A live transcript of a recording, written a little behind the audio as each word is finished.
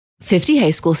50 high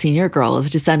school senior girls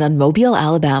descend on Mobile,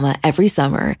 Alabama every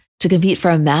summer to compete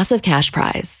for a massive cash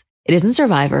prize. It isn't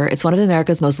Survivor, it's one of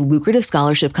America's most lucrative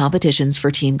scholarship competitions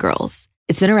for teen girls.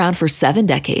 It's been around for 7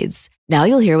 decades. Now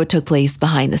you'll hear what took place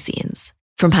behind the scenes.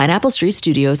 From Pineapple Street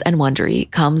Studios and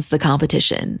Wondery comes The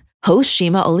Competition. Host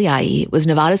Shima Oliai was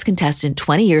Nevada's contestant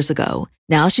 20 years ago.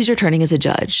 Now she's returning as a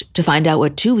judge to find out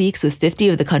what 2 weeks with 50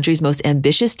 of the country's most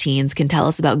ambitious teens can tell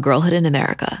us about girlhood in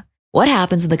America. What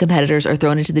happens when the competitors are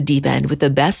thrown into the deep end with the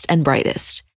best and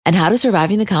brightest? And how does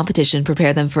surviving the competition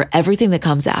prepare them for everything that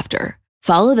comes after?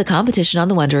 Follow The Competition on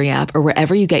the Wondery app or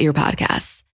wherever you get your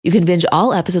podcasts. You can binge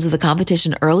all episodes of The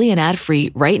Competition early and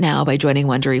ad-free right now by joining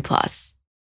Wondery Plus.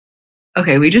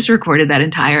 Okay, we just recorded that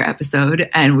entire episode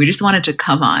and we just wanted to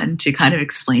come on to kind of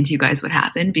explain to you guys what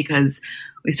happened because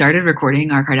we started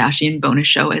recording our Kardashian bonus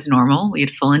show as normal. We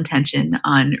had full intention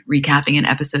on recapping an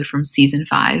episode from season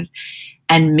 5.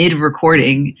 And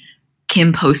mid-recording,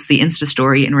 Kim posts the Insta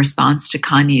story in response to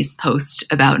Kanye's post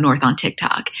about North on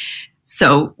TikTok.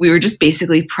 So we were just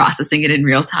basically processing it in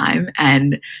real time.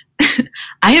 And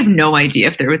I have no idea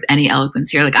if there was any eloquence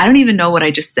here. Like, I don't even know what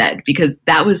I just said because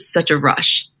that was such a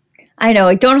rush. I know.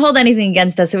 Like, don't hold anything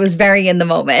against us. It was very in the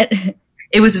moment.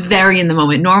 It was very in the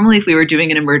moment. Normally, if we were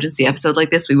doing an emergency episode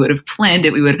like this, we would have planned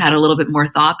it. We would have had a little bit more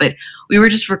thought. But we were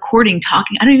just recording,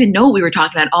 talking. I don't even know what we were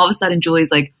talking about. All of a sudden, Julie's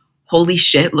like, holy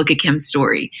shit, look at Kim's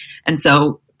story. And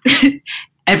so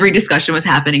every discussion was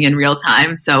happening in real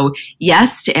time. So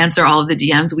yes, to answer all of the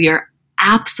DMs, we are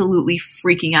absolutely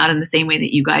freaking out in the same way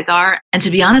that you guys are. And to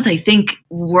be honest, I think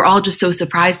we're all just so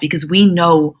surprised because we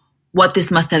know what this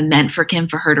must have meant for Kim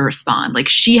for her to respond. Like,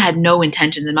 she had no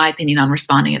intentions, in my opinion, on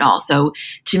responding at all. So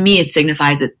to me, it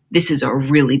signifies that this is a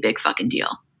really big fucking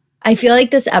deal. I feel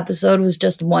like this episode was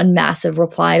just one massive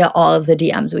reply to all of the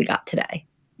DMs we got today.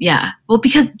 Yeah. Well,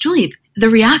 because Julie, the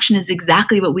reaction is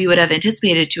exactly what we would have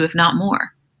anticipated to, if not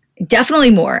more. Definitely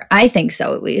more. I think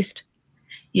so, at least.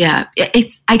 Yeah.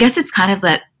 I guess it's kind of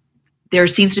that there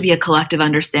seems to be a collective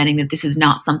understanding that this is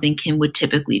not something Kim would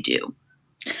typically do.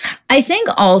 I think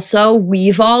also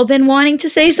we've all been wanting to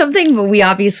say something, but we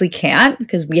obviously can't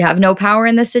because we have no power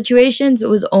in this situation. So it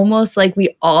was almost like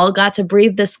we all got to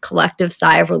breathe this collective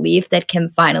sigh of relief that Kim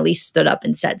finally stood up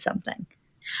and said something.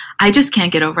 I just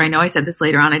can't get over, I know I said this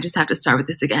later on, I just have to start with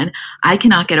this again. I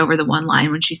cannot get over the one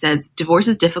line when she says, divorce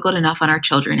is difficult enough on our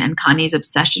children and Kanye's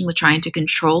obsession with trying to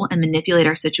control and manipulate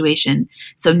our situation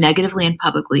so negatively and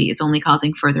publicly is only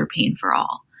causing further pain for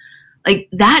all. Like,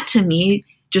 that to me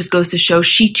just goes to show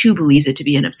she too believes it to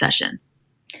be an obsession.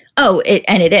 Oh,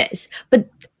 and it is. But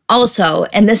also,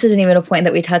 and this isn't even a point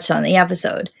that we touched on in the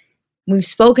episode, we've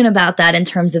spoken about that in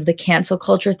terms of the cancel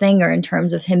culture thing or in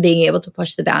terms of him being able to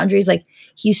push the boundaries. Like,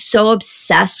 he's so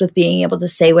obsessed with being able to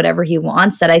say whatever he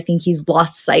wants that I think he's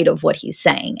lost sight of what he's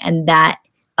saying. And that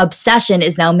obsession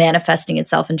is now manifesting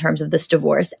itself in terms of this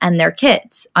divorce and their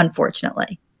kids,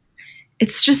 unfortunately.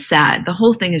 It's just sad. The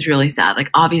whole thing is really sad. Like,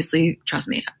 obviously, trust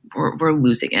me, we're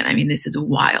losing it. I mean, this is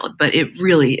wild, but it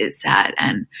really is sad.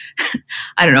 And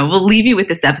I don't know, we'll leave you with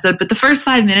this episode, but the first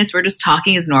 5 minutes, we're just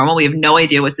talking as normal. We have no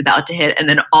idea what's about to hit. And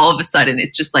then all of a sudden,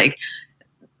 it's just like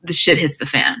the shit hits the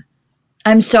fan.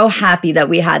 I'm so happy that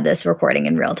we had this recording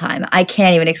in real time. I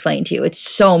can't even explain to you. It's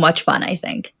so much fun, I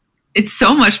think. It's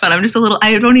so much fun. I'm just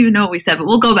I don't even know what we said, but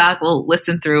we'll go back. We'll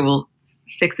listen through. We'll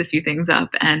fix a few things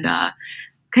up. And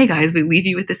okay, guys, we leave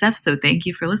you with this episode. Thank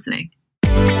you for listening.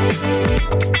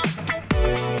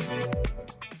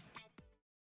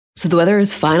 So the weather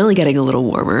is finally getting a little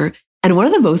warmer. And one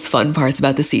of the most fun parts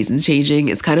about the seasons changing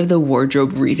is kind of the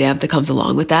wardrobe revamp that comes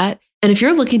along with that. And if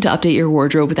you're looking to update your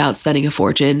wardrobe without spending a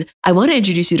fortune, I want to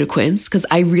introduce you to Quince because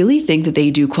I really think that they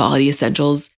do quality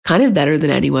essentials kind of better than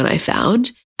anyone I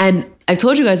found. And I've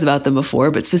told you guys about them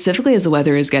before, but specifically as the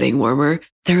weather is getting warmer,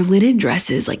 their linen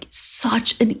dresses, like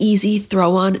such an easy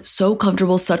throw on, so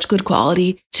comfortable, such good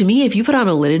quality. To me, if you put on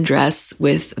a linen dress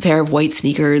with a pair of white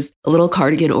sneakers, a little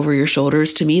cardigan over your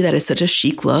shoulders, to me, that is such a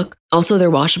chic look. Also,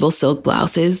 their washable silk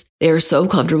blouses, they are so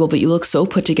comfortable, but you look so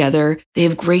put together. They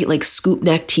have great like scoop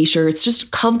neck t-shirts,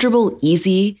 just comfortable,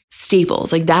 easy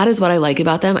staples. Like that is what I like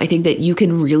about them. I think that you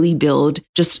can really build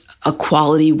just a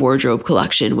quality wardrobe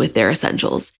collection with their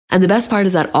essentials. And the best part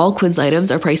is that all Quince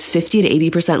items are priced 50 to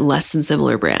 80% less than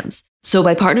similar brands. So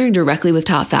by partnering directly with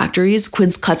top factories,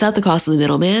 Quince cuts out the cost of the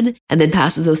middleman and then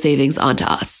passes those savings on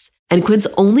to us. And Quince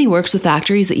only works with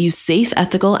factories that use safe,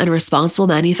 ethical, and responsible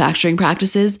manufacturing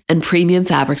practices and premium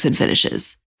fabrics and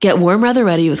finishes. Get warm weather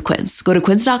ready with Quince. Go to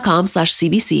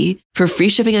quince.com/CBC for free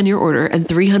shipping on your order and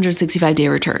 365-day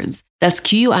returns. That's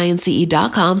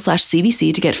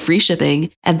QUINCE.com/CBC to get free shipping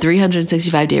and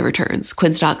 365-day returns.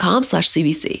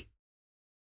 Quince.com/CBC.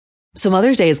 So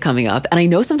Mother's Day is coming up, and I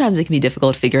know sometimes it can be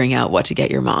difficult figuring out what to get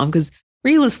your mom because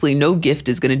realistically, no gift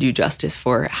is going to do justice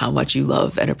for how much you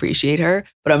love and appreciate her.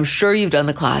 But I'm sure you've done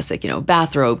the classic,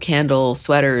 bathrobe, candle,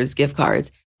 sweaters, gift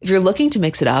cards. If you're looking to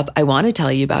mix it up, I want to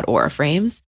tell you about Aura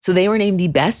Frames. So they were named the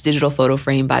best digital photo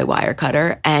frame by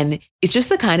Wirecutter. And it's just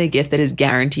the kind of gift that is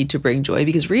guaranteed to bring joy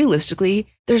because realistically,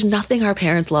 there's nothing our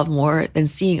parents love more than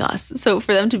seeing us. So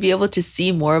for them to be able to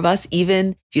see more of us,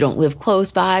 even if you don't live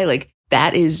close by,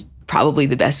 that is probably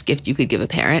the best gift you could give a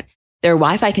parent. They're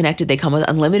Wi-Fi connected. They come with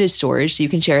unlimited storage, so you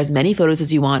can share as many photos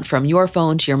as you want from your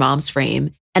phone to your mom's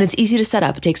frame. And it's easy to set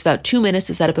up. It takes about 2 minutes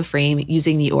to set up a frame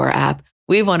using the Aura app.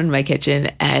 We have one in my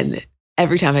kitchen, and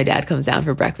every time my dad comes down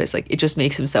for breakfast, it just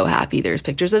makes him so happy. There's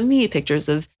pictures of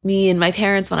me and my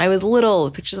parents when I was little,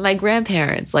 pictures of my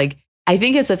grandparents. I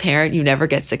think as a parent, you never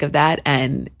get sick of that.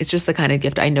 And it's just the kind of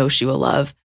gift I know she will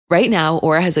love. Right now,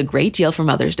 Aura has a great deal for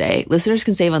Mother's Day. Listeners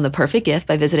can save on the perfect gift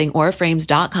by visiting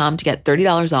auraframes.com to get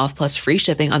 $30 off plus free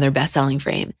shipping on their best-selling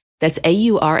frame. That's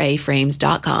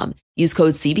auraframes.com. Use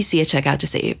code CBC at checkout to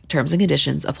save. Terms and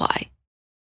conditions apply.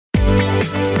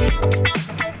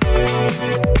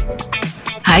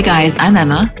 Hi guys, I'm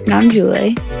Emma. And I'm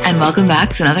Julie. And welcome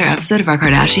back to another episode of our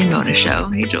Kardashian bonus show.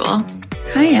 Hey, Jewel.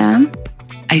 Hi, Em.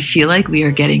 I feel like we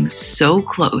are getting so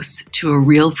close to a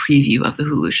real preview of the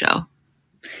Hulu show.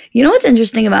 You know what's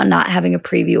interesting about not having a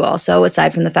preview also,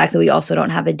 aside from the fact that we also don't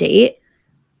have a date?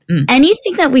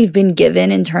 Anything that we've been given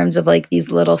in terms of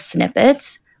these little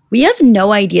snippets, we have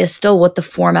no idea still what the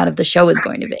format of the show is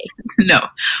going to be. No,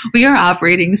 we are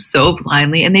operating so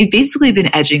blindly, and they've basically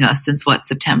been edging us since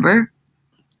September?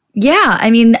 Yeah,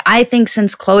 I think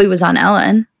since Chloe was on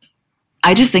Ellen.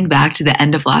 I just think back to the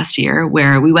end of last year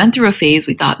where we went through a phase,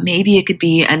 we thought maybe it could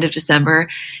be end of December,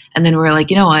 and then we were like,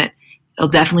 you know what? It'll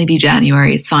definitely be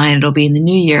January. It's fine. It'll be in the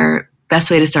new year.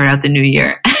 Best way to start out the new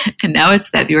year. And now it's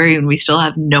February and we still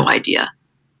have no idea.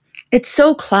 It's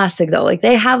so classic though.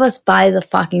 They have us by the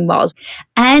fucking balls.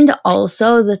 And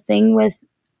also the thing with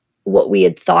what we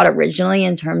had thought originally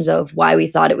in terms of why we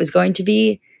thought it was going to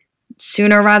be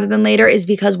sooner rather than later is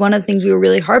because one of the things we were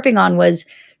really harping on was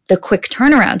the quick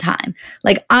turnaround time.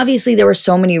 Obviously there were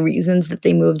so many reasons that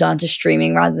they moved on to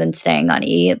streaming rather than staying on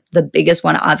E. The biggest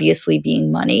one obviously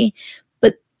being money.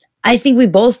 I think we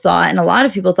both thought, and a lot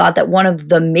of people thought, that one of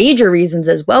the major reasons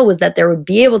as well was that there would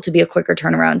be able to be a quicker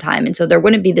turnaround time. And so there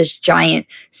wouldn't be this giant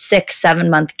 6-7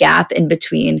 month gap in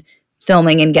between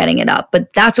filming and getting it up.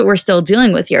 But that's what we're still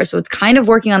dealing with here. So it's kind of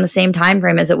working on the same time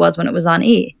frame as it was when it was on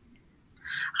E.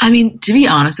 To be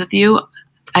honest with you,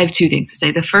 I have two things to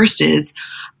say. The first is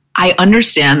I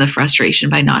understand the frustration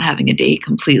by not having a date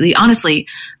completely. Honestly,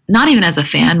 not even as a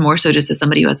fan, more so just as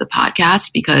somebody who has a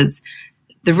podcast, because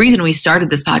the reason we started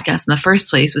this podcast in the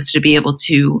first place was to be able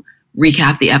to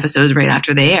recap the episodes right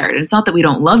after they aired. And it's not that we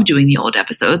don't love doing the old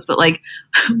episodes, but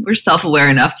we're self-aware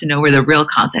enough to know where the real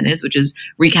content is, which is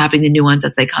recapping the new ones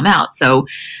as they come out. So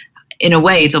in a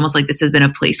way, it's almost like this has been a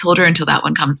placeholder until that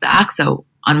one comes back. So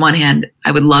on one hand,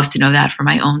 I would love to know that for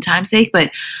my own time's sake,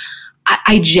 but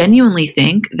I genuinely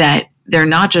think that they're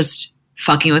not just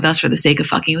fucking with us for the sake of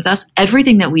fucking with us.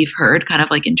 Everything that we've heard kind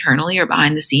of internally or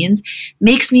behind the scenes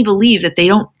makes me believe that they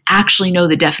don't actually know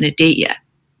the definite date yet.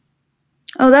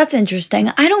 Oh, that's interesting.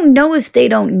 I don't know if they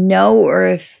don't know or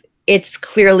if it's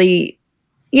clearly,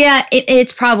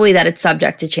 it's probably that it's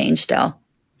subject to change still.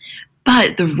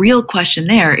 But the real question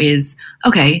there is,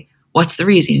 okay, what's the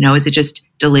reason? Is it just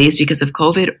delays because of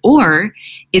COVID, or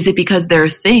is it because there are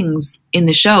things in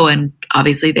the show, and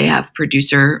obviously they have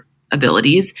producer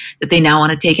abilities, that they now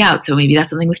want to take out? So maybe that's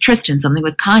something with Tristan, something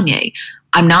with Kanye.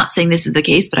 I'm not saying this is the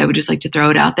case, but I would just like to throw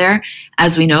it out there.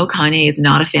 As we know, Kanye is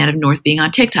not a fan of North being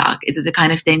on TikTok. Is it the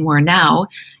kind of thing where now,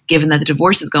 given that the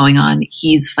divorce is going on,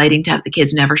 he's fighting to have the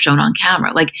kids never shown on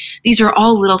camera? These are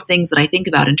all little things that I think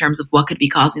about in terms of what could be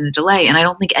causing the delay, and I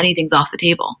don't think anything's off the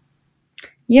table.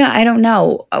 Yeah, I don't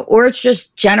know. Or it's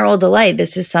just general delay.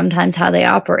 This is sometimes how they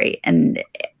operate. And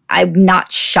I'm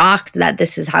not shocked that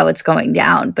this is how it's going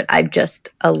down, but I'm just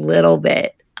a little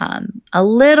bit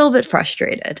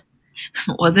frustrated.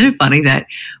 Wasn't it funny that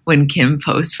when Kim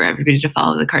posts for everybody to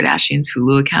follow the Kardashians'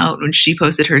 Hulu account, when she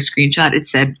posted her screenshot, it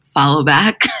said follow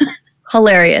back?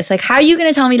 Hilarious. How are you going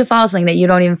to tell me to follow something that you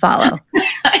don't even follow?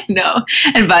 I know.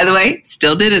 And by the way,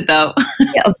 still did it though.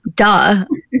 Yeah, duh.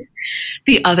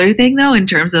 The other thing though, in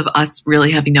terms of us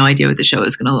really having no idea what the show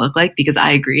is going to look like, because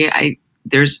I agree,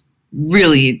 there's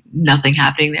really nothing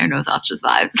happening there. No thoughts, just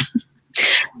vibes.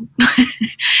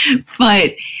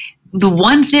 But the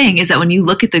one thing is that when you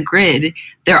look at the grid,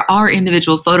 there are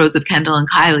individual photos of Kendall and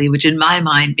Kylie, which in my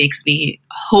mind makes me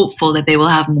hopeful that they will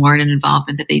have more in an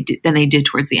involvement than they did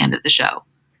towards the end of the show.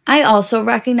 I also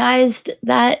recognized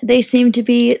that they seem to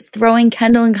be throwing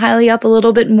Kendall and Kylie up a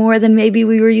little bit more than maybe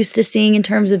we were used to seeing in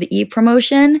terms of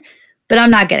e-promotion, but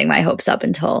I'm not getting my hopes up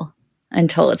until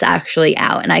it's actually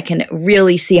out and I can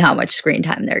really see how much screen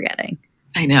time they're getting.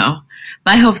 I know.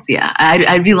 My hopes, yeah.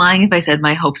 I'd be lying if I said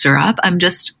my hopes are up. I'm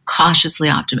just cautiously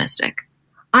optimistic.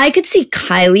 I could see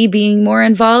Kylie being more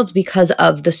involved because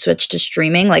of the switch to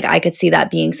streaming. Like, I could see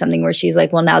that being something where she's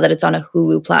like, well, now that it's on a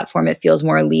Hulu platform, it feels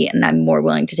more elite and I'm more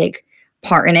willing to take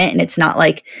part in it. And it's not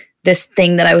like this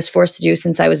thing that I was forced to do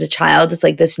since I was a child. It's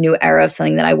like this new era of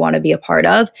something that I want to be a part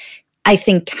of. I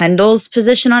think Kendall's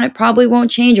position on it probably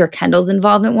won't change, or Kendall's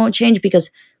involvement won't change,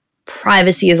 because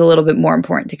privacy is a little bit more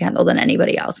important to Kendall than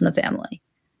anybody else in the family.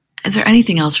 Is there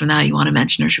anything else from that you want to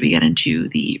mention, or should we get into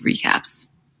the recaps?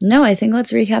 No, I think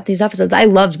let's recap these episodes. I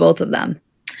loved both of them.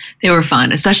 They were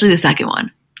fun, especially the second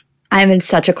one. I'm in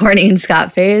such a Courtney and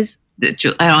Scott phase. I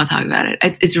don't want to talk about it.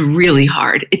 It's really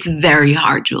hard. It's very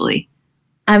hard, Julie.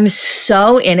 I'm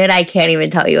so in it, I can't even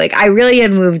tell you. Like, I really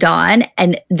had moved on,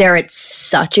 and they're at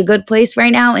such a good place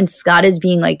right now. And Scott is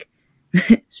being like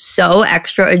so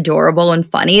extra adorable and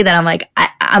funny that I'm like,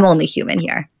 I'm only human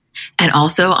here. And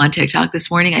also on TikTok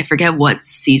this morning, I forget what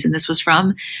season this was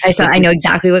from. I know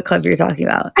exactly what clip you're talking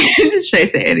about. Should I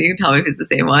say it? You can tell me if it's the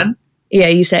same one. Yeah,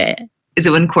 you say it. Is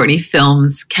it when Courtney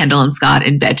films Kendall and Scott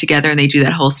in bed together and they do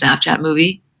that whole Snapchat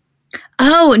movie?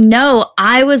 Oh, no.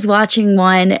 I was watching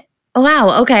one. Oh,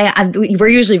 wow. Okay. We're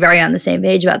usually very on the same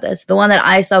page about this. The one that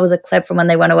I saw was a clip from when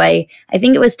they went away. I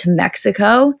think it was to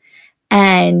Mexico.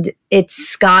 And it's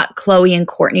Scott, Chloe, and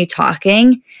Courtney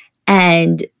talking.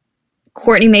 And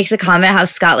Courtney makes a comment how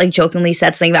Scott like jokingly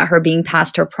said something about her being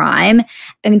past her prime.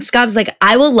 And Scott was like,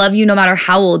 I will love you no matter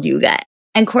how old you get.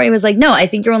 And Courtney was like, no, I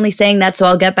think you're only saying that so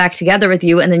I'll get back together with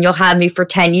you and then you'll have me for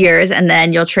 10 years and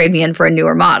then you'll trade me in for a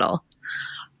newer model.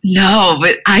 No,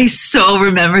 but I so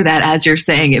remember that as you're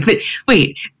saying it. But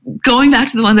wait, going back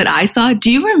to the one that I saw,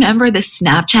 do you remember the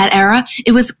Snapchat era?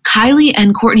 It was Kylie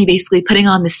and Courtney basically putting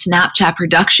on the Snapchat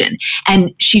production.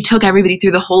 And she took everybody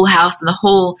through the whole house, and the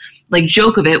whole like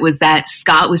joke of it was that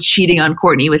Scott was cheating on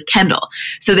Courtney with Kendall.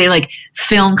 So they like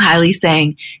film Kylie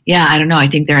saying, yeah, I don't know, I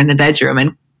think they're in the bedroom.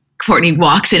 And Courtney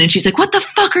walks in and she's like, what the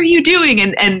fuck are you doing?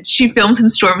 And she films him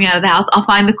storming out of the house. I'll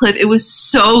find the clip. It was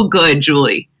so good,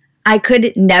 Julie. I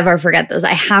could never forget those.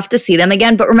 I have to see them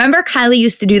again. But remember, Kylie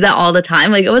used to do that all the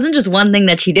time. Like, it wasn't just one thing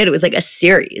that she did. It was like a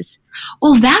series.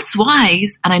 Well, that's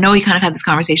wise. And I know we kind of had this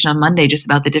conversation on Monday just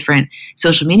about the different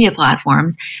social media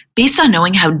platforms. Based on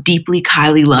knowing how deeply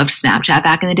Kylie loved Snapchat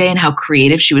back in the day and how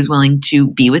creative she was willing to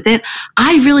be with it,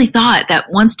 I really thought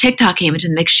that once TikTok came into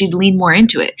the mix, she'd lean more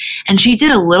into it. And she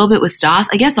did a little bit with Stas.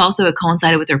 I guess also it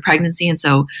coincided with her pregnancy. And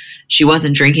so she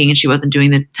wasn't drinking and she wasn't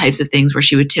doing the types of things where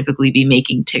she would typically be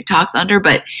making TikToks under.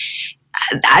 But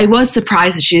I was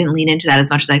surprised that she didn't lean into that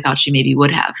as much as I thought she maybe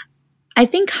would have. I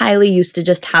think Kylie used to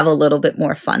just have a little bit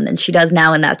more fun than she does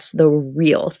now, and that's the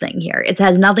real thing here. It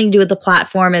has nothing to do with the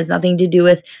platform. It has nothing to do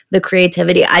with the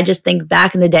creativity. I just think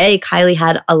back in the day, Kylie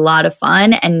had a lot of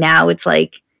fun, and now it's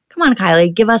like, come on,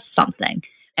 Kylie, give us something.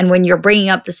 And when you're bringing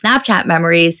up the Snapchat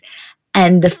memories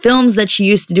and the films that she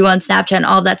used to do on Snapchat and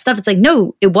all of that stuff, it's like,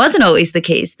 no, it wasn't always the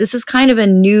case. This is kind of a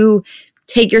new,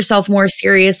 take yourself more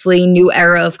seriously, new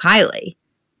era of Kylie.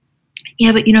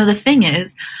 Yeah, but the thing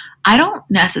is, I don't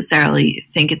necessarily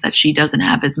think it's that she doesn't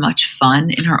have as much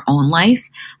fun in her own life.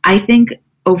 I think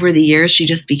over the years, she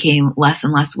just became less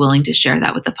and less willing to share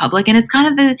that with the public. And it's kind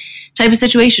of the type of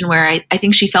situation where I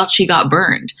think she felt she got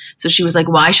burned. So she was like,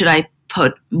 why should I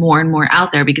put more and more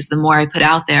out there? Because the more I put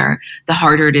out there, the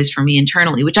harder it is for me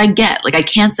internally, which I get. Like, I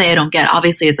can't say I don't get.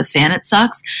 Obviously, as a fan, it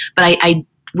sucks. But I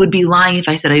would be lying if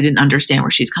I said I didn't understand where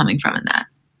she's coming from in that.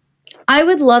 I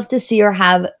would love to see her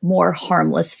have more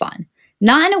harmless fun.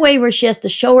 Not in a way where she has to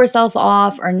show herself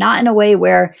off, or not in a way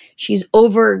where she's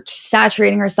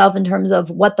oversaturating herself in terms of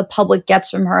what the public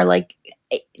gets from her. Like,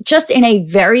 just in a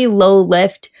very low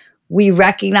lift, we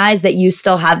recognize that you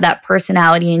still have that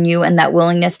personality in you and that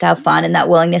willingness to have fun and that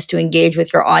willingness to engage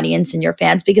with your audience and your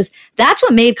fans, because that's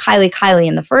what made Kylie Kylie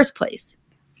in the first place.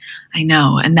 I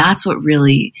know. And that's what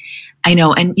really, I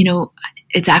know. And,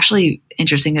 it's actually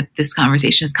interesting that this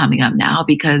conversation is coming up now,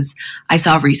 because I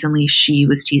saw recently she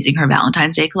was teasing her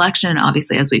Valentine's Day collection. And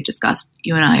obviously, as we've discussed,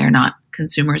 you and I are not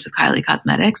consumers of Kylie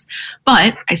Cosmetics,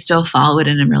 but I still follow it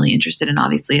and I'm really interested and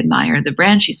obviously admire the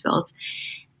brand she's built.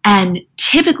 And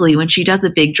typically when she does a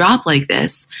big drop like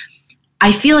this,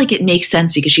 I feel like it makes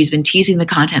sense because she's been teasing the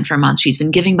content for months. She's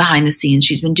been giving behind the scenes.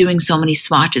 She's been doing so many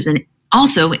swatches. And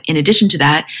also, in addition to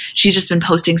that, she's just been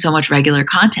posting so much regular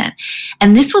content.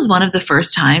 And this was one of the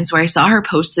first times where I saw her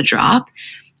post the drop.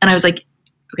 And I was like,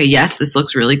 okay, yes, this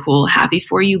looks really cool, happy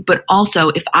for you. But also,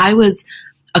 if I was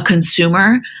a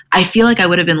consumer, I feel like I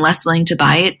would have been less willing to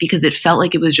buy it because it felt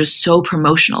like it was just so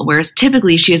promotional. Whereas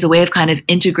typically she has a way of kind of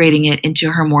integrating it into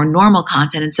her more normal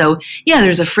content. And so, yeah,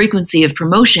 there's a frequency of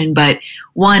promotion, but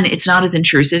one, it's not as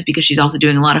intrusive because she's also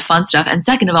doing a lot of fun stuff. And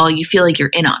second of all, you feel like you're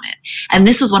in on it. And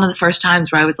this was one of the first times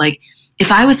where I was like,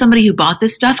 if I was somebody who bought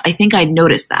this stuff, I think I'd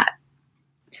notice that.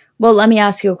 Well, let me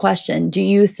ask you a question. Do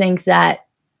you think that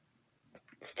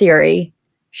theory,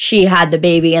 she had the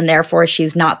baby and therefore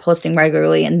she's not posting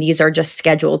regularly and these are just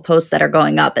scheduled posts that are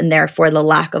going up and therefore the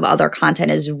lack of other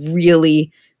content is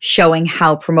really showing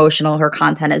how promotional her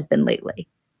content has been lately?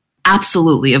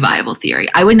 Absolutely a viable theory.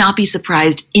 I would not be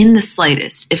surprised in the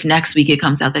slightest if next week it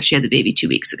comes out that she had the baby 2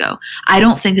 weeks ago. I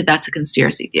don't think that that's a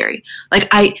conspiracy theory.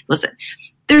 Listen,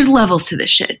 there's levels to this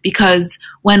shit because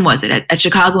when was it? At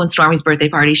Chicago and Stormy's birthday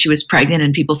party, she was pregnant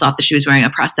and people thought that she was wearing a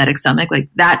prosthetic stomach. Like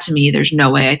that to me, there's no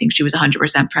way. I think she was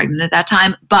 100% pregnant at that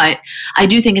time. But I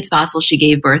do think it's possible she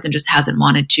gave birth and just hasn't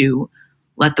wanted to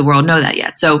let the world know that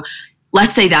yet. So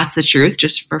let's say that's the truth,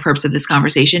 just for purpose of this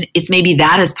conversation. It's maybe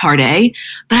that as part A,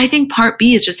 but I think part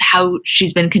B is just how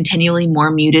she's been continually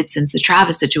more muted since the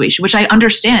Travis situation, which I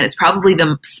understand. It's probably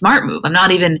the smart move. I'm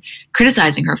not even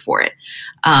criticizing her for it.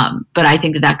 But I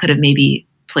think that could have maybe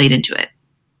played into it.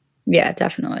 Yeah,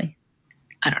 definitely.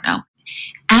 I don't know.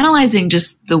 Analyzing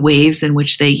just the waves in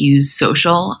which they use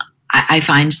social, I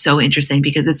find so interesting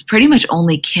because it's pretty much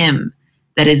only Kim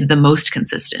that is the most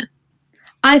consistent.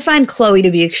 I find Chloe to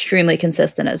be extremely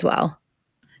consistent as well.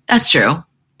 That's true.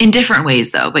 In different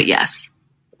ways, though, but yes.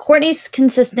 Courtney's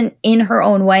consistent in her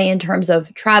own way in terms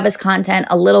of Travis content,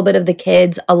 a little bit of the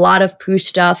kids, a lot of Pooh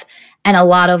stuff, and a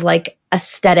lot of like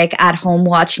aesthetic at home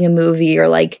watching a movie or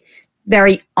like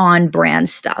very on brand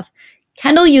stuff.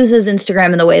 Kendall uses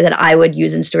Instagram in the way that I would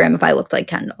use Instagram if I looked like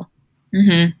Kendall.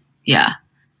 Mm-hmm. Yeah.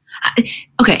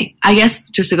 Okay. I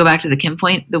guess just to go back to the Kim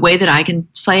point, the way that I can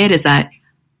play it is that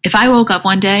if I woke up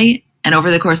one day and over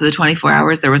the course of the 24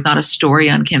 hours, there was not a story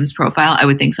on Kim's profile, I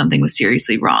would think something was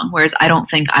seriously wrong. Whereas I don't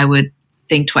think I would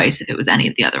think twice if it was any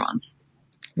of the other ones.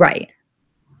 Right.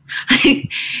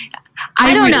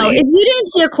 I don't know. If you didn't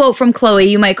see a quote from Chloe,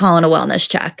 you might call in a wellness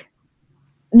check.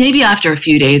 Maybe after a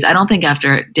few days. I don't think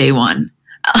after day one.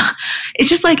 It's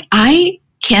just like, I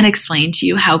can't explain to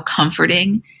you how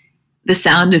comforting the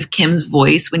sound of Kim's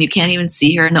voice when you can't even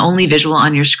see her and the only visual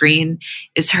on your screen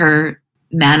is her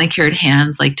manicured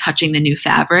hands like touching the new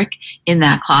fabric in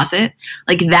that closet.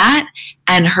 Like that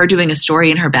and her doing a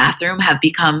story in her bathroom have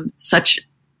become such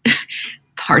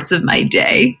parts of my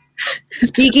day.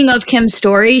 Speaking of Kim's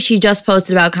story, she just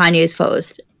posted about Kanye's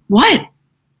post. What?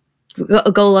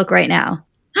 Go look right now.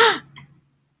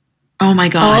 Oh my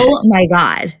God. Oh my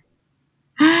God.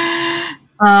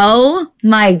 Oh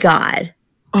my God.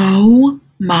 Oh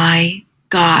my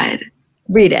God.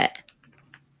 Read it.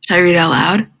 Should I read it out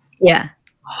loud? Yeah.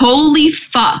 Holy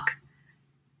fuck.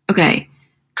 Okay.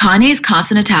 Kanye's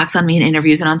constant attacks on me in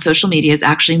interviews and on social media is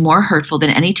actually more hurtful than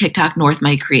any TikTok North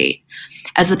might create.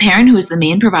 As the parent who is the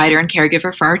main provider and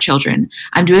caregiver for our children,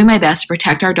 I'm doing my best to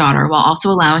protect our daughter while also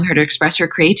allowing her to express her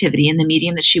creativity in the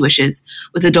medium that she wishes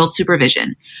with adult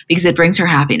supervision because it brings her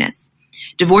happiness.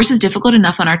 Divorce is difficult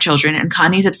enough on our children, and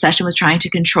Kanye's obsession with trying to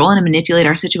control and manipulate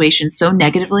our situation so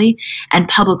negatively and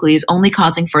publicly is only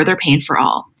causing further pain for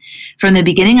all. From the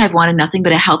beginning, I've wanted nothing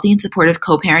but a healthy and supportive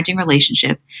co-parenting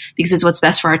relationship because it's what's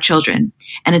best for our children,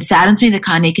 and it saddens me that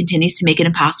Kanye continues to make it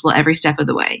impossible every step of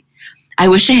the way. I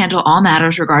wish to handle all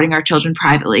matters regarding our children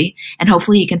privately, and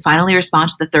hopefully he can finally respond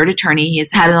to the third attorney he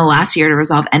has had in the last year to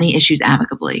resolve any issues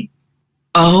amicably.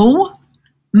 Oh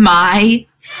my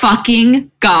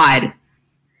fucking God.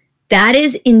 That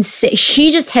is insane.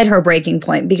 She just hit her breaking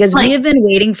point because we have been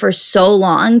waiting for so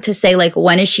long to say, like,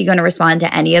 when is she going to respond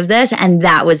to any of this? And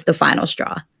that was the final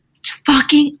straw.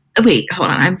 Fucking wait, hold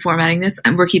on. I'm formatting this.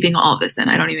 We're keeping all of this in.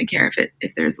 I don't even care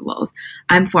if there's lulls.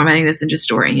 I'm formatting this and just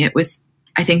storing it with,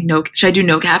 I think, no. Should I do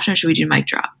no caption or should we do mic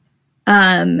drop?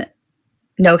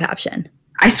 No caption.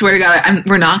 I swear to God,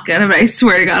 we're not gonna, but I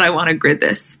swear to God, I want to grid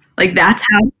this. Like, that's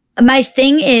how. My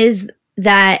thing is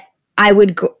that I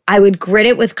would grid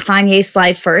it with Kanye's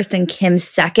slide first and Kim's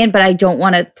second, but I don't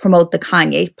want to promote the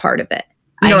Kanye part of it.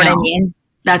 You know what I mean?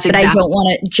 That's exactly. But I don't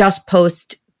want to just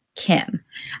post Kim.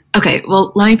 Okay,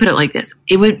 well, let me put it like this.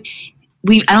 I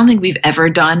don't think we've ever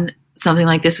done something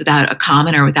like this without a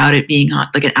comment or without it being on,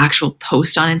 like, an actual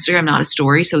post on Instagram, not a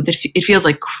story. So it feels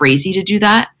like crazy to do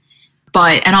that.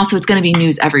 And also it's going to be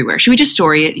news everywhere. Should we just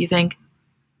story it, you think?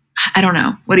 I don't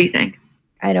know. What do you think?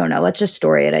 I don't know. Let's just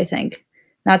story it, I think.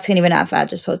 Not skinny but not fat,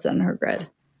 just post it on her grid.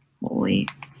 Holy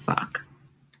fuck.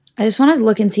 I just want to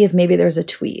look and see if maybe there's a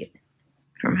tweet.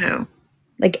 From who?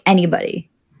 Like anybody.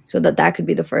 So that could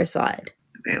be the first slide.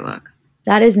 Okay, look.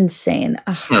 That is insane.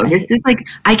 Ugh, No, this is like,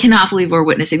 I cannot believe we're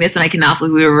witnessing this, and I cannot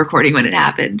believe we were recording when it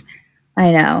happened.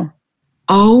 I know.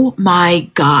 Oh my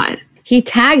God. He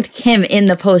tagged Kim in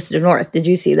the post to North. Did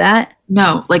you see that?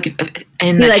 No, like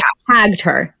in he the like tagged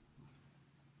her.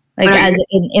 Like as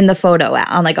in the photo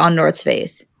on North's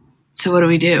face. So what do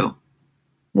we do?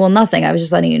 Well, nothing. I was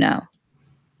just letting you know.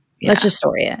 Yeah. Let's just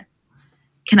story it.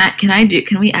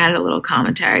 Can we add a little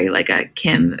commentary, like a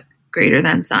Kim greater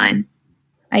than sign?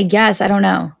 I guess. I don't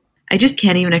know. I just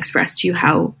can't even express to you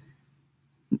how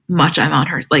much I'm on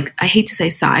her. Like, I hate to say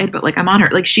side, but like I'm on her.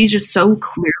 Like, she's just so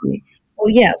clearly. Well,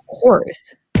 yeah, of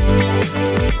course.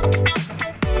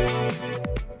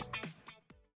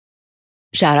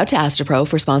 Shout out to Astapro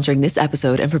for sponsoring this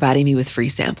episode and providing me with free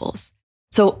samples.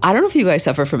 So I don't know if you guys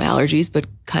suffer from allergies, but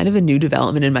kind of a new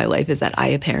development in my life is that I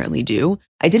apparently do.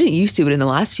 I didn't used to, but in the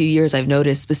last few years, I've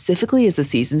noticed specifically as the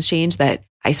seasons change that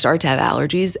I start to have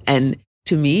allergies. And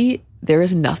to me, there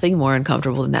is nothing more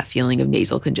uncomfortable than that feeling of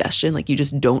nasal congestion. Like you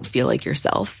just don't feel like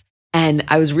yourself. And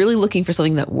I was really looking for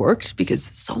something that worked because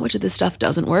so much of this stuff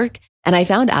doesn't work. And I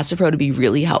found Astapro to be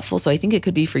really helpful. So I think it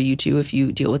could be for you too if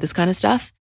you deal with this kind of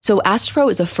stuff. So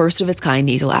Astapro is a first of its kind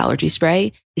nasal allergy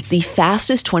spray. It's the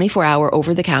fastest 24-hour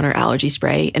over-the-counter allergy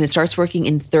spray, and it starts working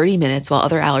in 30 minutes while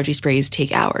other allergy sprays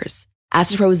take hours.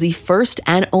 Astapro is the first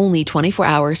and only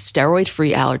 24-hour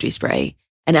steroid-free allergy spray,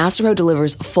 and Astapro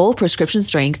delivers full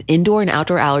prescription-strength indoor and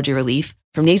outdoor allergy relief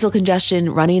from nasal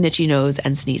congestion, runny and itchy nose,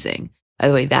 and sneezing. By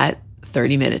the way, that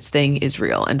 30 minutes thing is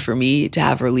real, and for me to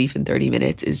have relief in 30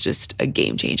 minutes is just a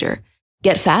game changer.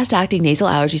 Get fast-acting nasal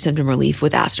allergy symptom relief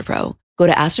with Astapro. Go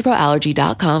to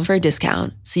astaproallergy.com for a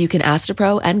discount so you can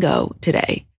Astapro and go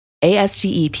today.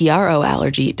 ASTEPRO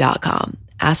allergy.com.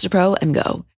 Astapro and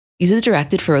go. Use as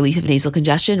directed for relief of nasal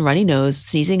congestion, runny nose,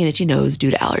 sneezing, and itchy nose due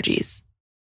to allergies.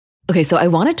 Okay, so I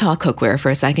want to talk cookware for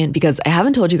a second because I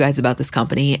haven't told you guys about this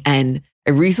company and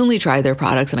I recently tried their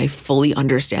products and I fully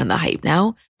understand the hype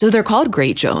now. So they're called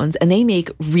Great Jones and they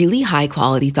make really high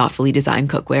quality, thoughtfully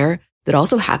designed cookware that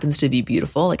also happens to be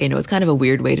beautiful. Like I know it's kind of a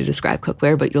weird way to describe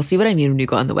cookware, but you'll see what I mean when you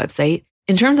go on the website.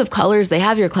 In terms of colors, they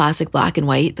have your classic black and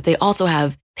white, but they also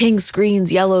have pinks,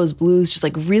 greens, yellows, blues, just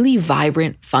like really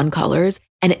vibrant, fun colors.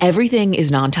 And everything is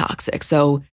non-toxic.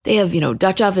 So they have,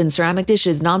 Dutch ovens, ceramic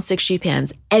dishes, non-stick sheet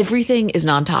pans. Everything is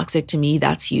non-toxic to me.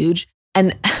 That's huge.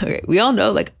 And we all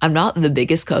know, like, I'm not the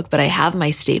biggest cook, but I have my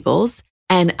staples.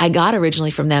 And I got originally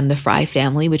from them the Fry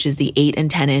family, which is the 8 and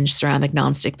 10 inch ceramic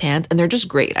nonstick pans. And they're just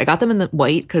great. I got them in the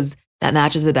white because that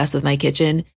matches the best with my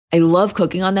kitchen. I love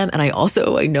cooking on them. And I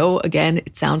know, again,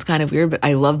 it sounds kind of weird, but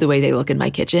I love the way they look in my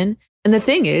kitchen. And the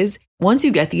thing is, once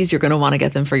you get these, you're going to want to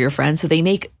get them for your friends. So they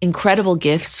make incredible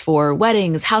gifts for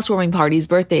weddings, housewarming parties,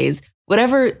 birthdays,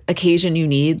 whatever occasion you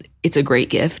need. It's a great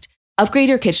gift. Upgrade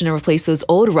your kitchen and replace those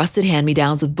old rusted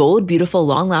hand-me-downs with bold, beautiful,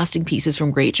 long-lasting pieces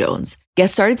from Great Jones. Get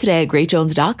started today at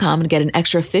greatjones.com and get an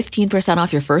extra 15%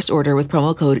 off your first order with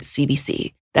promo code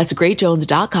CBC. That's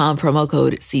greatjones.com, promo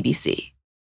code CBC.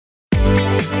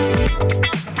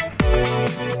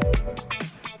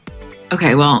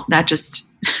 Okay, well, that just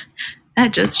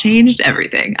changed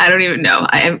everything. I don't even know.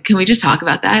 Can we just talk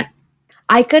about that?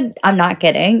 I'm not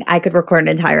kidding. I could record an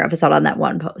entire episode on that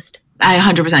one post. I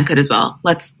 100% could as well.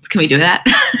 Can we do that?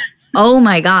 Oh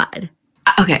my God.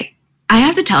 Okay. I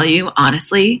have to tell you,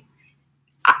 honestly,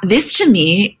 this to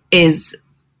me is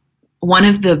one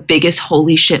of the biggest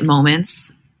holy shit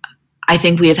moments I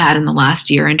think we have had in the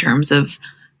last year in terms of,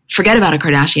 forget about a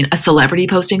Kardashian, a celebrity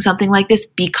posting something like this,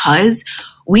 because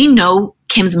we know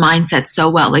Kim's mindset so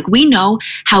well. Like, we know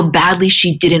how badly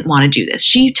she didn't want to do this.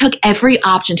 She took every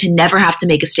option to never have to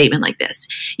make a statement like this,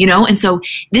 And so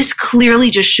this clearly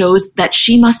just shows that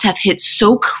she must have hit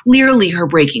so clearly her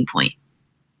breaking point.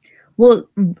 Well,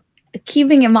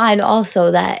 keeping in mind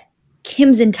also that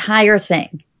Kim's entire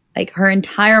thing, like her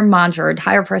entire mantra, her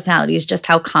entire personality is just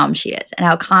how calm she is and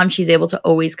how calm she's able to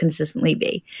always consistently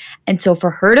be. And so for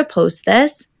her to post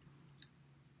this,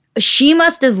 she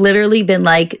must have literally been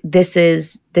like, this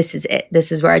is it.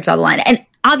 This is where I draw the line. And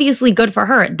obviously good for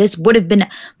her. This would have been,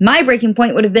 my breaking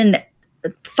point would have been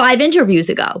 5 interviews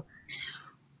ago.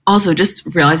 Also, just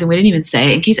realizing we didn't even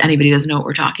say, in case anybody doesn't know what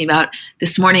we're talking about,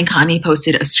 this morning Kanye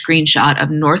posted a screenshot of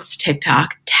North's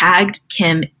TikTok, tagged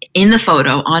Kim in the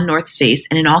photo on North's face,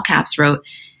 and in all caps wrote,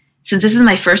 "Since this is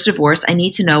my first divorce, I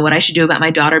need to know what I should do about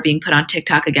my daughter being put on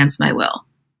TikTok against my will."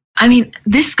 I mean,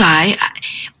 this guy,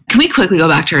 can we quickly go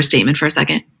back to her statement for a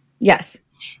second? Yes.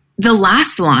 The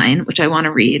last line, which I want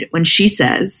to read, when she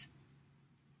says,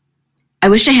 I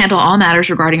wish to handle all matters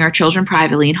regarding our children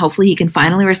privately, and hopefully he can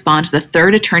finally respond to the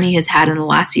third attorney he has had in the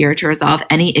last year to resolve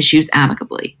any issues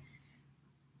amicably.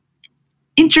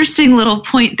 Interesting little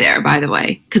point there, by the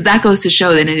way, because that goes to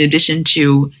show that in addition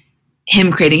to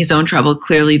him creating his own trouble,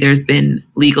 clearly there's been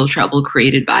legal trouble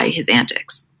created by his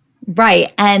antics.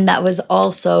 Right. And that was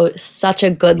also such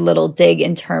a good little dig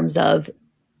in terms of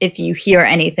if you hear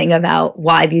anything about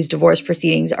why these divorce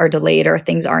proceedings are delayed or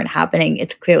things aren't happening,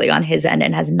 it's clearly on his end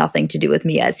and has nothing to do with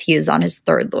me, as he is on his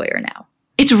third lawyer now.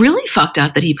 It's really fucked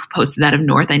up that he posted that of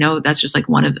North. I know that's just like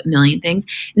one of a million things.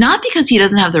 Not because he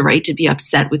doesn't have the right to be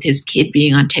upset with his kid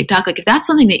being on TikTok. Like if that's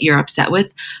something that you're upset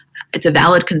with, it's a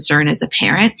valid concern as a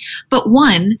parent. But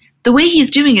one, the way he's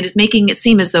doing it is making it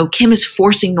seem as though Kim is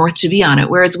forcing North to be on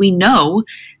it, whereas we know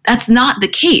that's not the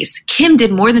case. Kim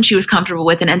did more than she was comfortable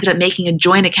with and ended up making a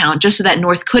joint account just so that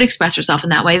North could express herself in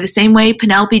that way, the same way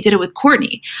Penelope did it with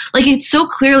Courtney. Like it so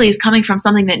clearly is coming from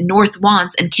something that North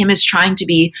wants, and Kim is trying to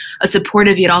be a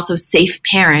supportive yet also safe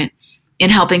parent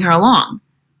in helping her along.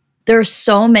 There are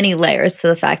so many layers to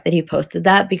the fact that he posted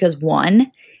that because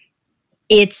one,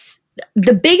 it's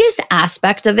the biggest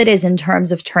aspect of it is in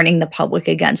terms of turning the public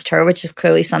against her, which is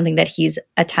clearly something that he's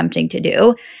attempting to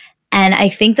do. And I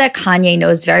think that Kanye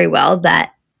knows very well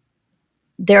that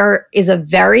there is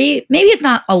maybe it's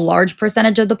not a large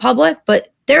percentage of the public,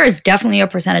 but there is definitely a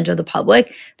percentage of the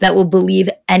public that will believe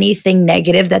anything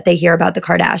negative that they hear about the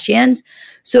Kardashians.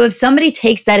 So if somebody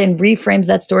takes that and reframes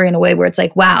that story in a way where it's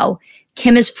like, wow,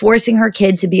 Kim is forcing her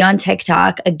kid to be on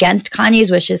TikTok against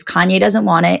Kanye's wishes. Kanye doesn't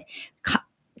want it.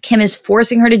 Kim is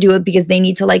forcing her to do it because they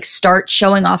need to like start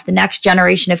showing off the next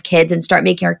generation of kids and start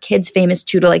making her kids famous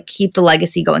too to like keep the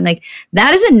legacy going. Like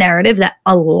that is a narrative that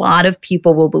a lot of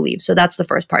people will believe. So that's the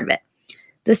first part of it.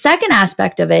 The second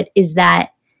aspect of it is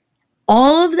that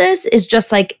all of this is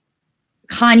just like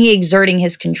Kanye exerting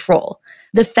his control.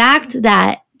 The fact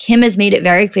that Kim has made it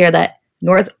very clear that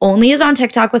North only is on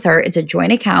TikTok with her. It's a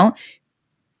joint account.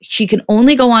 She can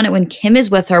only go on it when Kim is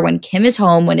with her, when Kim is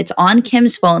home, when it's on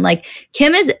Kim's phone. Like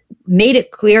Kim has made it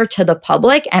clear to the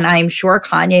public, and I'm sure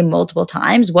Kanye multiple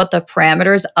times, what the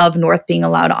parameters of North being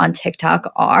allowed on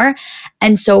TikTok are.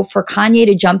 And so for Kanye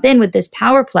to jump in with this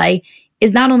power play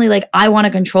is not only like, I want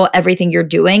to control everything you're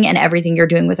doing and everything you're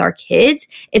doing with our kids.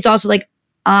 It's also like,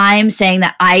 I'm saying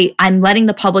that I'm letting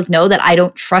the public know that I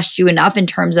don't trust you enough in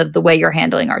terms of the way you're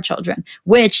handling our children,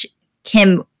 which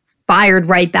Kim fired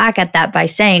right back at that by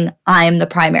saying, I'm the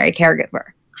primary caregiver.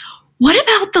 What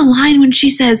about the line when she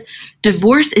says,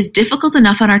 divorce is difficult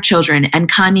enough on our children,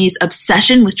 and Kanye's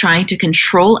obsession with trying to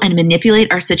control and manipulate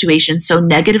our situation so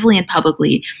negatively and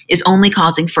publicly is only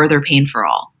causing further pain for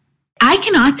all? I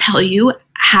cannot tell you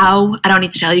how, I don't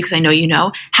need to tell you because I know you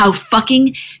know, how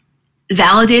fucking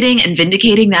validating and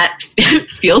vindicating that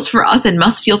feels for us and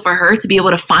must feel for her to be able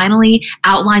to finally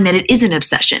outline that it is an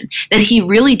obsession, that he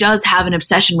really does have an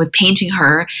obsession with painting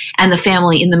her and the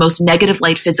family in the most negative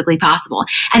light physically possible,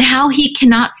 and how he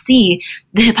cannot see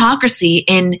the hypocrisy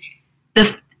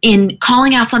in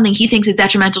calling out something he thinks is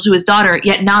detrimental to his daughter,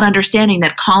 yet not understanding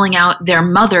that calling out their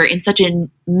mother in such a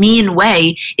mean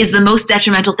way is the most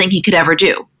detrimental thing he could ever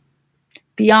do.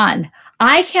 Beyond.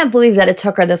 I can't believe that it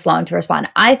took her this long to respond.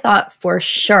 I thought for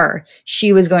sure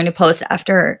she was going to post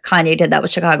after Kanye did that with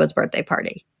Chicago's birthday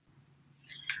party.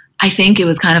 I think it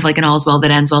was kind of like an all's well that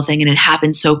ends well thing, and it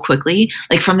happened so quickly.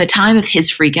 Like from the time of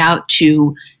his freak out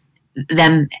to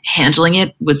them handling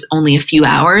it was only a few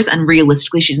hours, and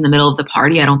realistically, she's in the middle of the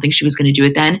party. I don't think she was going to do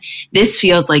it then. This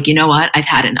feels like, you know what? I've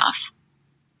had enough.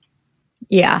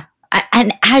 Yeah.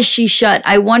 And as she should.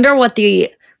 I wonder what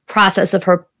the process of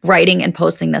her writing and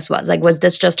posting this was. Like, was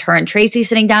this just her and Tracy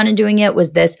sitting down and doing it?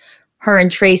 Was this her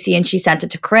and Tracy and she sent it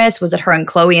to Chris? Was it her and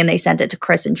Chloe and they sent it to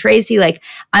Chris and Tracy? Like,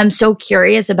 I'm so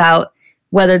curious about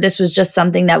whether this was just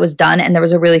something that was done and there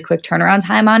was a really quick turnaround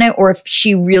time on it, or if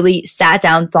she really sat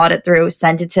down, thought it through,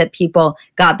 sent it to people,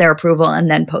 got their approval,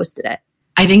 and then posted it.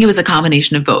 I think it was a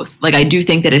combination of both. Like, I do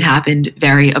think that it happened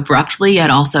very abruptly, yet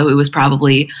also it was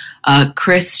probably a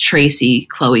Chris, Tracy,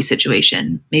 Chloe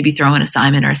situation. Maybe throw in a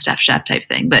Simon or a Steph Shep type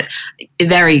thing, but a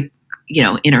very,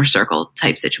 inner circle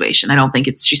type situation. I don't think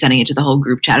she's sending it to the whole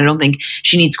group chat. I don't think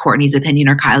she needs Courtney's opinion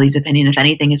or Kylie's opinion. If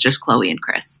anything, it's just Chloe and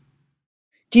Chris.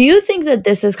 Do you think that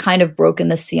this has kind of broken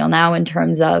the seal now in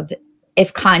terms of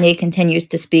if Kanye continues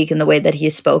to speak in the way that he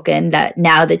has spoken, that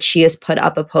now that she has put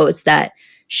up a post that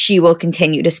she will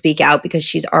continue to speak out because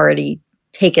she's already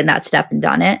taken that step and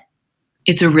done it?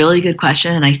 It's a really good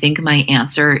question, and I think my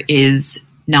answer is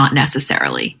not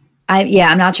necessarily.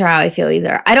 I'm not sure how I feel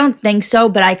either. I don't think so,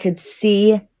 but I could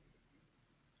see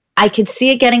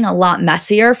it getting a lot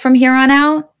messier from here on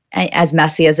out, as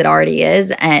messy as it already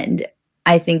is. And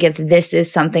I think if this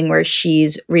is something where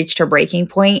she's reached her breaking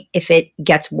point, if it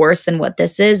gets worse than what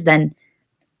this is, then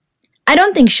I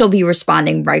don't think she'll be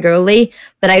responding regularly,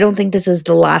 but I don't think this is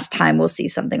the last time we'll see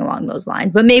something along those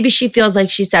lines. But maybe she feels like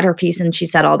she said her piece and she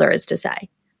said all there is to say.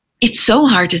 It's so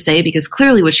hard to say because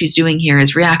clearly what she's doing here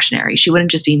is reactionary. She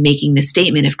wouldn't just be making this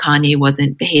statement if Kanye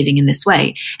wasn't behaving in this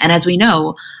way. And as we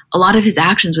know, a lot of his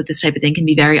actions with this type of thing can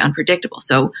be very unpredictable.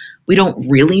 So we don't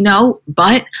really know,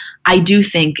 but I do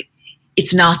think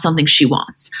it's not something she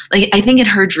wants. Like, I think in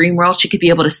her dream world, she could be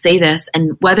able to say this,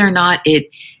 and whether or not it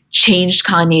changed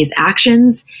Kanye's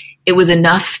actions, it was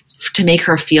enough to make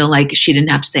her feel like she didn't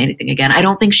have to say anything again. I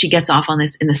don't think she gets off on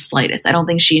this in the slightest. I don't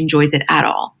think she enjoys it at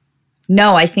all.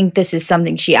 No, I think this is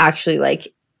something she actually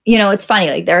it's funny,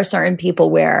 like there are certain people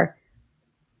where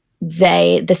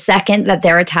the second that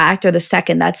they're attacked or the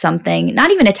second that something,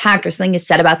 not even attacked or something is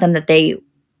said about them that they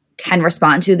can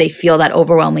respond to, they feel that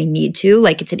overwhelming need to,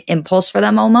 like it's an impulse for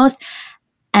them almost.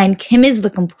 And Kim is the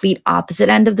complete opposite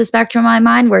end of the spectrum in my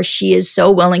mind, where she is so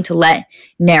willing to let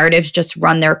narratives just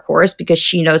run their course because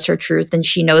she knows her truth and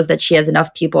she knows that she has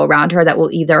enough people around her that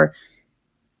will either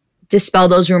dispel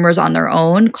those rumors on their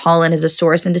own, call in as a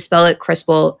source and dispel it. Chris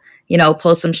will,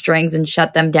 pull some strings and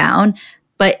shut them down.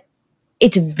 But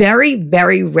it's very,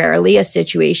 very rarely a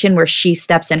situation where she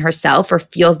steps in herself or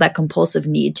feels that compulsive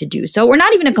need to do so, or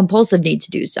not even a compulsive need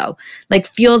to do so, like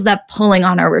feels that pulling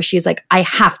on her where she's like, I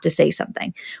have to say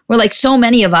something. We're like, so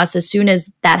many of us, as soon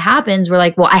as that happens, we're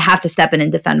like, well, I have to step in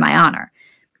and defend my honor.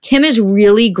 Kim is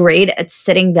really great at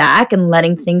sitting back and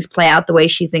letting things play out the way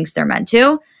she thinks they're meant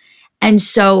to. And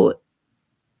so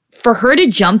for her to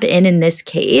jump in this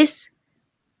case,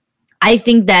 I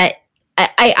think that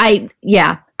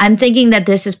I'm thinking that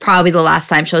this is probably the last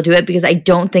time she'll do it, because I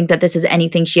don't think that this is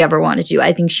anything she ever wanted to do.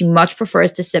 I think she much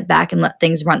prefers to sit back and let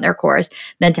things run their course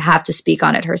than to have to speak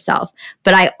on it herself.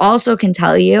 But I also can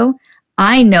tell you,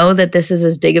 I know that this is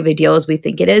as big of a deal as we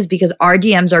think it is, because our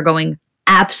DMs are going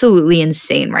absolutely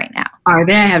insane right now. Are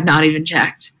they? I have not even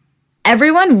checked.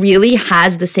 Everyone really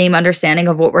has the same understanding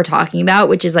of what we're talking about,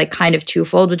 which is like kind of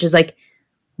twofold, which is like,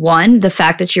 one, the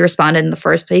fact that she responded in the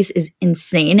first place is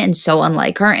insane and so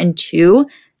unlike her. And two,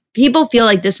 people feel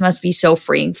like this must be so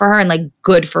freeing for her and like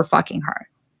good for fucking her.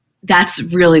 That's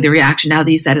really the reaction. Now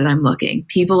that you said it, I'm looking.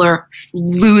 People are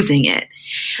losing it.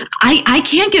 I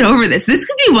can't get over this. This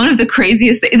could be one of the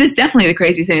craziest things. This is definitely the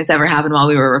craziest thing that's ever happened while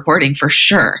we were recording, for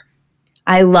sure.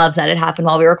 I love that it happened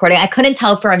while we were recording. I couldn't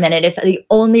tell for a minute if the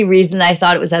only reason I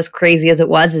thought it was as crazy as it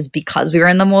was is because we were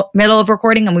in the middle of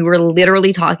recording and we were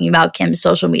literally talking about Kim's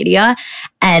social media.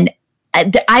 And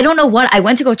I don't know what, I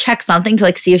went to go check something to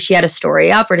like see if she had a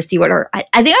story up or to see what I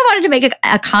think I wanted to make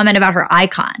a comment about her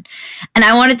icon. And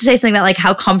I wanted to say something about like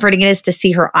how comforting it is to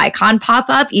see her icon pop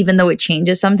up, even though it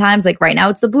changes sometimes. Like right now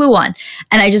it's the blue one.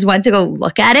 And I just went to go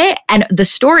look at it and the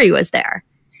story was there.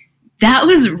 That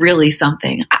was really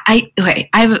something. I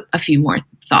have a few more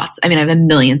thoughts. I mean, I have a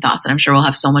million thoughts, and I'm sure we'll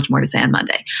have so much more to say on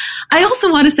Monday. I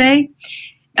also want to say,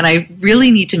 and I really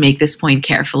need to make this point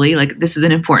carefully, like this is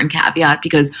an important caveat,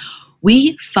 because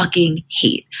we fucking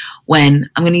hate when,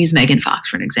 I'm going to use Megan Fox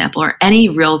for an example, or any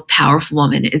real powerful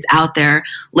woman is out there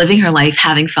living her life,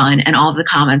 having fun, and all of the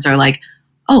comments are like,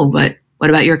 oh, but what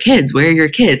about your kids? Where are your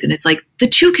kids? And it's like, the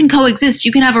two can coexist.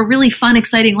 You can have a really fun,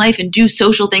 exciting life and do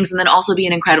social things and then also be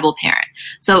an incredible parent.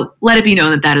 So let it be known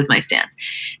that that is my stance.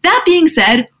 That being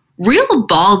said, real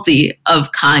ballsy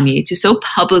of Kanye to so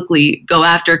publicly go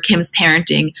after Kim's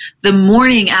parenting the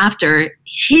morning after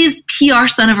his PR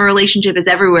stunt of a relationship is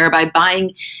everywhere by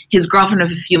buying his girlfriend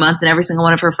of a few months and every single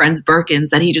one of her friends Birkins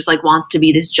that he just like wants to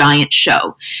be this giant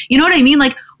show. You know what I mean?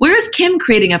 Like, where's Kim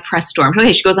creating a press storm?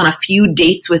 Okay, she goes on a few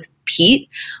dates with Pete.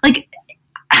 Like,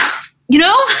 you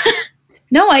know?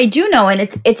 No, I do know. And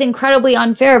it's incredibly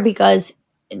unfair because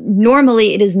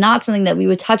normally it is not something that we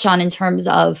would touch on in terms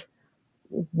of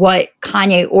what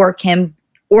Kanye or Kim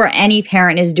or any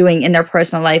parent is doing in their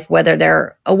personal life, whether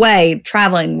they're away,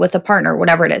 traveling with a partner,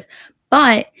 whatever it is.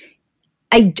 But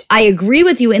I agree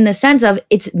with you in the sense of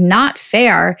it's not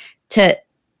fair to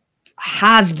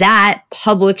have that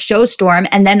public showstorm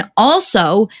and then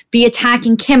also be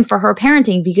attacking Kim for her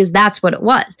parenting, because that's what it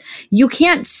was. You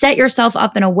can't set yourself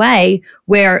up in a way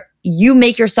where you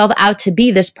make yourself out to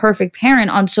be this perfect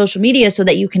parent on social media so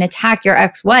that you can attack your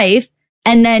ex-wife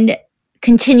and then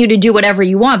continue to do whatever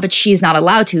you want, but she's not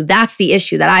allowed to. That's the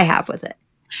issue that I have with it.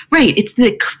 Right. It's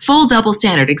the full double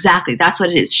standard. Exactly. That's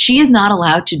what it is. She is not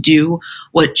allowed to do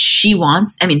what she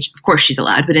wants. I mean, of course she's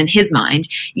allowed, but in his mind,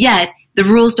 yet the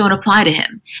rules don't apply to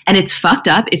him. And it's fucked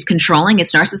up. It's controlling.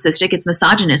 It's narcissistic. It's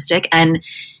misogynistic. And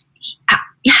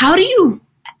how do you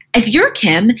if you're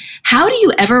Kim, how do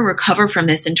you ever recover from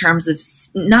this in terms of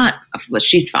not,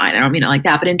 she's fine, I don't mean it like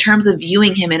that, but in terms of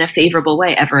viewing him in a favorable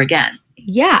way ever again?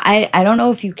 Yeah, I don't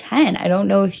know if you can. I don't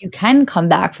know if you can come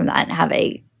back from that and have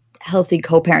a healthy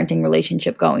co-parenting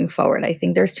relationship going forward. I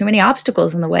think there's too many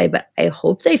obstacles in the way, but I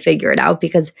hope they figure it out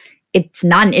because it's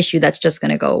not an issue that's just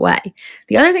going to go away.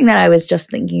 The other thing that I was just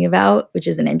thinking about, which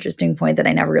is an interesting point that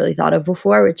I never really thought of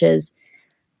before, which is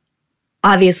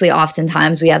obviously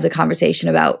oftentimes we have the conversation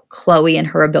about Chloe and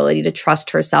her ability to trust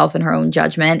herself and her own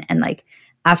judgment. And like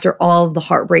after all of the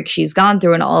heartbreak she's gone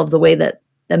through and all of the way that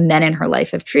the men in her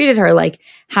life have treated her, like,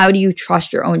 how do you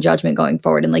trust your own judgment going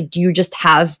forward? And like, do you just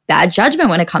have bad judgment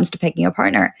when it comes to picking a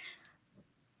partner?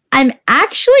 I'm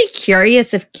actually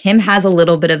curious if Kim has a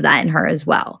little bit of that in her as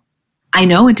well. I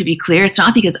know, and to be clear, it's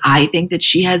not because I think that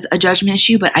she has a judgment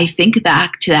issue, but I think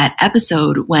back to that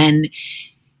episode when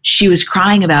she was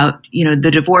crying about,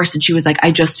 the divorce, and she was like,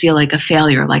 I just feel like a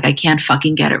failure, like I can't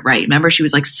fucking get it right. Remember, she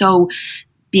was like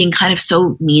being kind of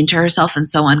so mean to herself and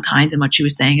so unkind in what she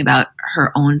was saying about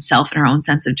her own self and her own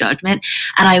sense of judgment.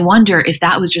 And I wonder if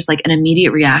that was just like an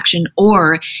immediate reaction,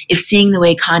 or if seeing the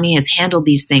way Kanye has handled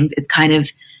these things, it's kind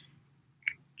of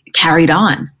carried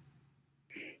on.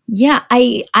 Yeah,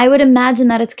 I would imagine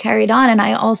that it's carried on. And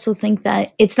I also think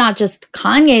that it's not just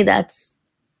Kanye that's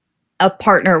a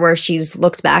partner where she's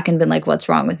looked back and been like, what's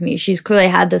wrong with me? She's clearly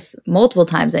had this multiple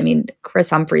times. I mean, Chris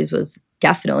Humphries was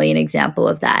definitely an example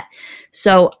of that.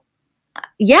 So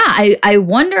yeah, I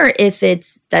wonder if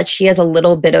it's that she has a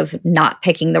little bit of not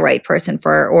picking the right person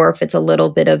for her, or if it's a little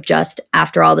bit of just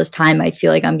after all this time, I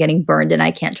feel like I'm getting burned and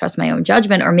I can't trust my own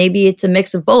judgment. Or maybe it's a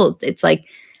mix of both. It's like,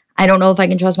 I don't know if I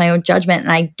can trust my own judgment,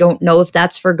 and I don't know if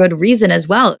that's for good reason as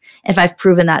well. If I've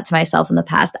proven that to myself in the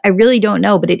past, I really don't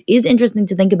know. But it is interesting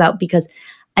to think about because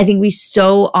I think we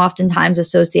so oftentimes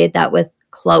associate that with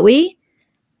Chloe.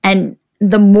 And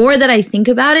the more that I think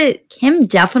about it, Kim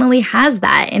definitely has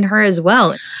that in her as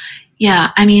well.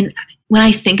 Yeah. I mean, when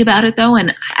I think about it though,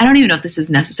 and I don't even know if this is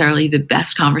necessarily the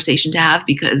best conversation to have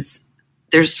because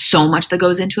there's so much that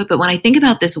goes into it. But when I think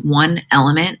about this one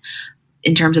element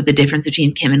in terms of the difference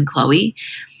between Kim and Chloe,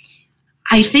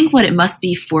 I think what it must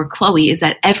be for Chloe is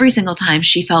that every single time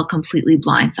she felt completely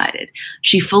blindsided.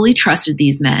 She fully trusted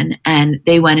these men and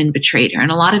they went and betrayed her.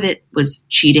 And a lot of it was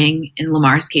cheating. In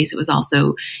Lamar's case, it was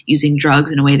also using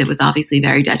drugs in a way that was obviously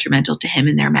very detrimental to him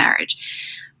and their marriage.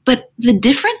 But the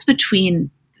difference between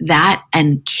that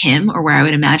and Kim, or where I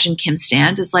would imagine Kim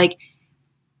stands, is like,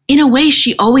 in a way,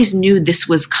 she always knew this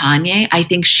was Kanye. I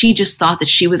think she just thought that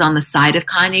she was on the side of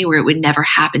Kanye where it would never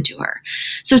happen to her.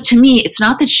 So to me, it's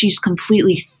not that she's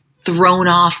completely thrown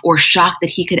off or shocked that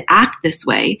he could act this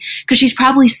way, because she's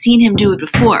probably seen him do it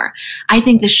before. I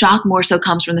think the shock more so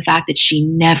comes from the fact that she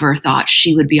never thought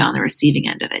she would be on the receiving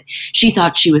end of it. She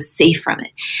thought she was safe from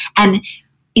it. And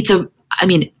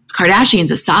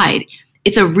Kardashians aside,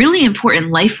 it's a really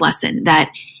important life lesson that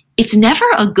it's never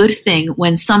a good thing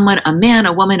when someone, a man,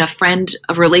 a woman, a friend,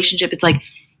 a relationship, it's like,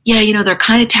 yeah, they're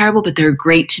kind of terrible, but they're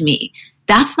great to me.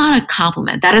 That's not a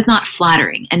compliment. That is not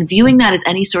flattering. And viewing that as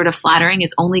any sort of flattering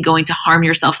is only going to harm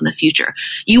yourself in the future.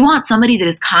 You want somebody that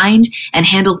is kind and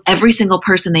handles every single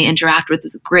person they interact with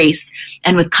grace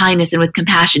and with kindness and with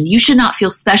compassion. You should not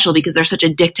feel special because they're such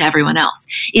a dick to everyone else.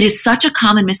 It is such a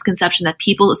common misconception that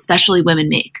people, especially women,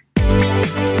 make.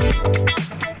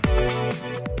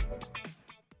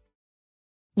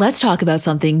 Let's talk about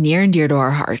something near and dear to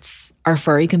our hearts, our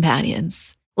furry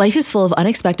companions. Life is full of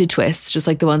unexpected twists, just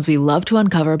like the ones we love to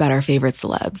uncover about our favorite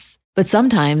celebs. But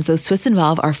sometimes those twists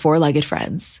involve our four-legged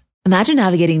friends. Imagine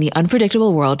navigating the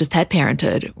unpredictable world of pet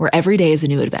parenthood, where every day is a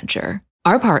new adventure.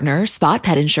 Our partner, Spot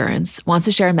Pet Insurance, wants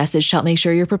to share a message to help make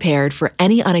sure you're prepared for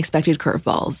any unexpected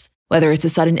curveballs, whether it's a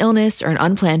sudden illness or an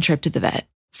unplanned trip to the vet.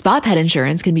 Spot Pet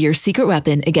Insurance can be your secret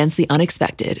weapon against the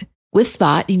unexpected. With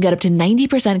Spot, you can get up to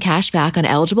 90% cash back on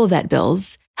eligible vet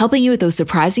bills, helping you with those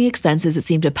surprising expenses that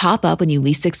seem to pop up when you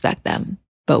least expect them.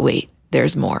 But wait,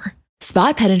 there's more.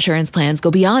 Spot Pet Insurance plans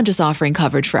go beyond just offering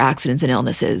coverage for accidents and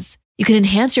illnesses. You can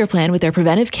enhance your plan with their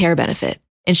preventive care benefit,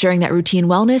 ensuring that routine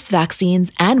wellness, vaccines,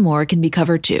 and more can be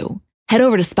covered too. Head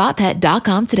over to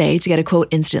spotpet.com today to get a quote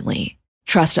instantly.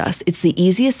 Trust us, it's the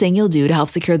easiest thing you'll do to help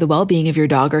secure the well-being of your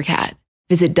dog or cat.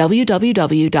 Visit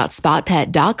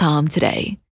www.spotpet.com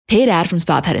today. Paid ad from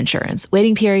Spot Pet Insurance.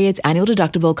 Waiting periods, annual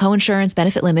deductible, coinsurance,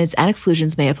 benefit limits, and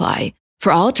exclusions may apply.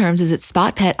 For all terms, visit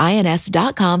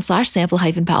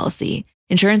spotpetins.com/sample-policy.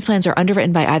 Insurance plans are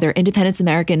underwritten by either Independence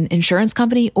American Insurance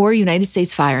Company or United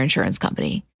States Fire Insurance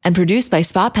Company and produced by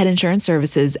Spot Pet Insurance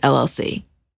Services, LLC.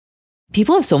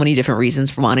 People have so many different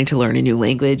reasons for wanting to learn a new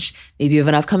language. Maybe you have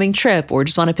an upcoming trip or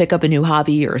just want to pick up a new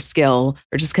hobby or a skill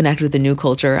or just connect with a new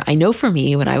culture. I know for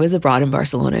me, when I was abroad in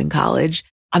Barcelona in college,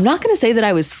 I'm not going to say that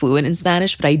I was fluent in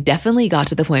Spanish, but I definitely got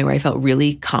to the point where I felt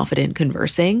really confident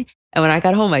conversing. And when I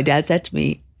got home, my dad said to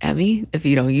me, Emmy, if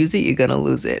you don't use it, you're going to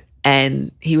lose it.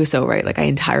 And he was so right. Like, I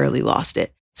entirely lost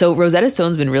it. So Rosetta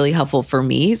Stone's been really helpful for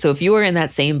me. So if you are in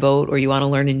that same boat or you want to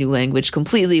learn a new language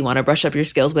completely, want to brush up your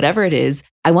skills, whatever it is,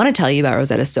 I want to tell you about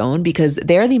Rosetta Stone because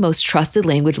they're the most trusted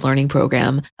language learning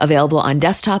program available on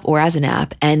desktop or as an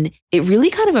app. And it really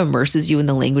kind of immerses you in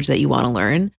the language that you want to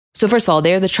learn. So first of all,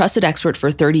 they're the trusted expert for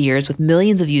 30 years with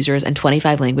millions of users and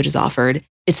 25 languages offered.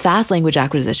 It's fast language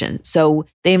acquisition. So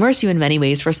they immerse you in many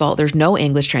ways. First of all, there's no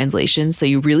English translation. So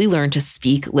you really learn to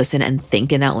speak, listen, and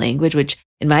think in that language, which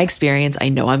in my experience, I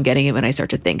know I'm getting it when I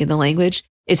start to think in the language.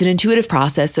 It's an intuitive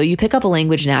process. So you pick up a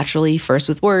language naturally, first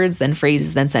with words, then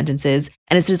phrases, then sentences,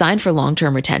 and it's designed for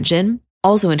long-term retention.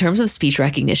 Also, in terms of speech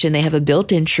recognition, they have a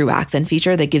built-in true accent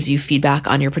feature that gives you feedback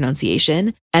on your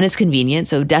pronunciation, and it's convenient.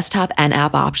 So desktop and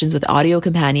app options with audio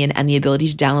companion and the ability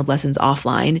to download lessons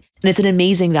offline. And it's an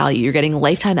amazing value. You're getting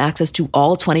lifetime access to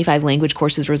all 25 language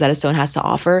courses Rosetta Stone has to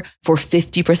offer for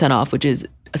 50% off, which is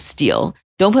a steal.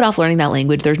 Don't put off learning that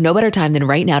language. There's no better time than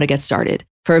right now to get started.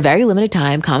 For a very limited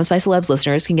time, Comments by Celebs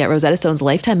listeners can get Rosetta Stone's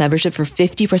lifetime membership for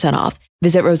 50% off.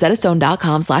 Visit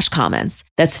rosettastone.com/comments.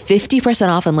 That's 50%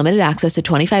 off unlimited access to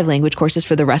 25 language courses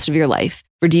for the rest of your life.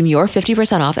 Redeem your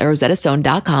 50% off at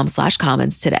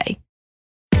rosettastone.com/comments today.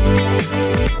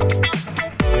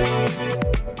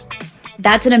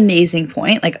 That's an amazing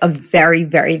point, like a very,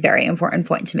 very, very important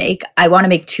point to make. I want to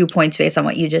make 2 points based on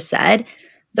what you just said.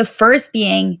 The first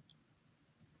being,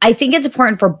 I think it's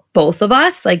important for both of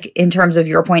us, like in terms of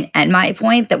your point and my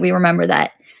point, that we remember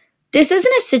that this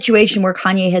isn't a situation where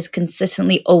Kanye has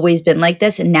consistently always been like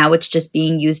this and now it's just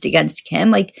being used against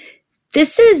Kim. Like,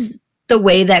 this is the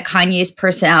way that Kanye's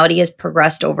personality has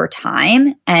progressed over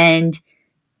time. And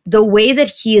the way that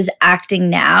he is acting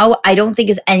now, I don't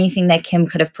think is anything that Kim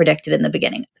could have predicted in the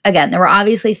beginning. Again, there were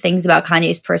obviously things about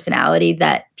Kanye's personality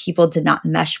that people did not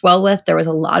mesh well with. There was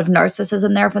a lot of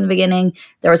narcissism there from the beginning.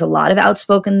 There was a lot of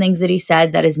outspoken things that he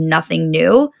said that is nothing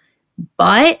new.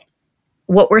 But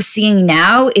what we're seeing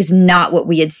now is not what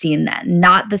we had seen then.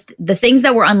 Not the things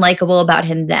that were unlikable about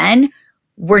him then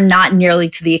were not nearly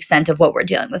to the extent of what we're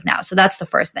dealing with now. So that's the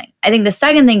first thing. I think the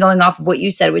second thing, going off of what you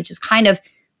said, which is kind of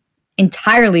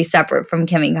entirely separate from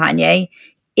Kim and Kanye,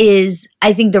 is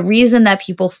I think the reason that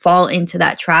people fall into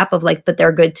that trap of like, but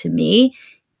they're good to me,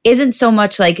 isn't so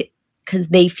much like because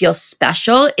they feel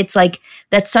special. It's like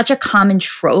that's such a common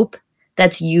trope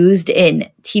that's used in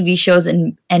TV shows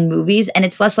and movies. And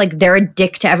it's less like they're a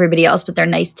dick to everybody else, but they're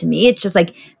nice to me. It's just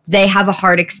like they have a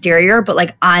hard exterior, but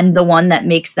like I'm the one that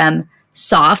makes them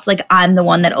soft. Like I'm the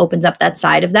one that opens up that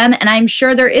side of them. And I'm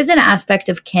sure there is an aspect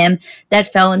of Kim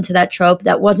that fell into that trope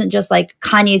that wasn't just like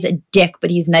Kanye's a dick, but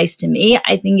he's nice to me.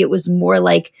 I think it was more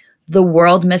like the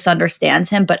world misunderstands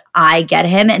him, but I get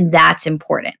him. And that's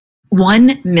important.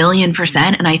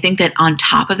 1,000,000%. And I think that on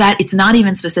top of that, it's not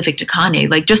even specific to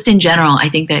Kanye. Like just in general, I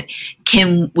think that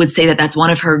Kim would say that that's one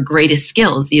of her greatest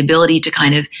skills, the ability to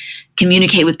kind of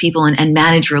communicate with people and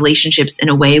manage relationships in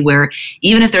a way where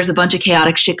even if there's a bunch of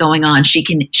chaotic shit going on, she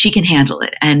can handle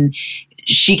it. And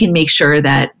she can make sure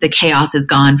that the chaos is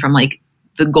gone from like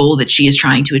the goal that she is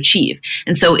trying to achieve.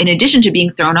 And so in addition to being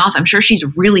thrown off, I'm sure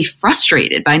she's really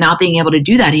frustrated by not being able to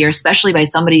do that here, especially by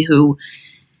somebody who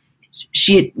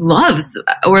she loves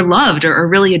or loved or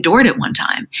really adored at one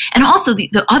time. And also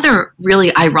the other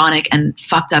really ironic and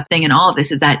fucked up thing in all of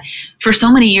this is that for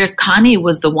so many years, Kanye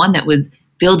was the one that was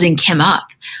building Kim up.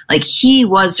 Like he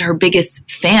was her biggest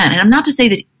fan. And I'm not to say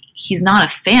that he's not a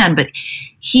fan, but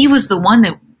he was the one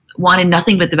that wanted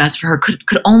nothing but the best for her,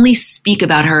 could only speak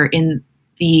about her in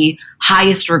the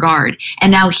highest regard.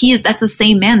 And now that's the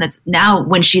same man that's now,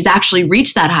 when she's actually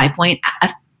reached that high point,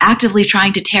 actively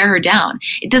trying to tear her down.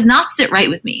 It does not sit right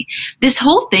with me. This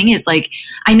whole thing is like,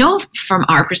 I know from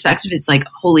our perspective, it's like,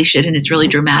 holy shit, and it's really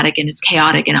dramatic and it's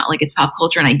chaotic and like it's pop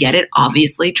culture. And I get it,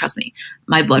 obviously, trust me,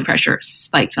 my blood pressure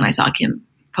spiked when I saw Kim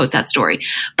post that story.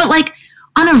 But like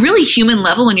on a really human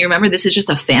level, when you remember this is just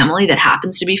a family that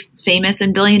happens to be famous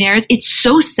and billionaires, it's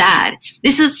so sad.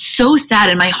 This is so sad.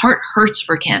 And my heart hurts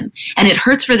for Kim. And it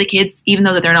hurts for the kids, even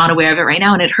though that they're not aware of it right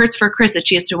now. And it hurts for Chris that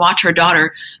she has to watch her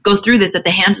daughter go through this at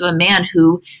the hands of a man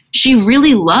who she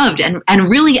really loved and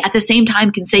really at the same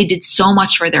time can say did so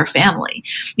much for their family.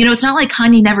 You know, it's not like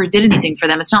Kanye never did anything for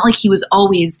them. It's not like he was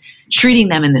always treating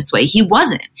them in this way. He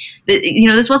wasn't. You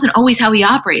know, this wasn't always how he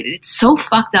operated. It's so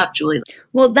fucked up, Julie.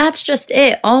 Well, that's just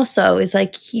it also, is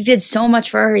like he did so much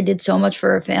for her. He did so much for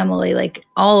her family, like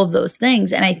all of those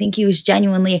things. And I think he was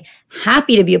genuinely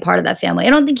happy to be a part of that family. I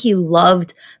don't think he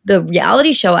loved the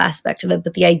reality show aspect of it,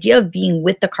 but the idea of being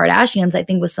with the Kardashians, I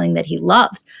think, was something that he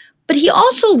loved. But he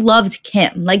also loved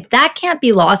Kim. Like, that can't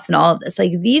be lost in all of this.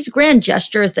 Like, these grand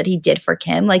gestures that he did for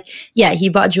Kim, like, yeah, he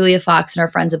bought Julia Fox and her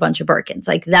friends a bunch of Birkins.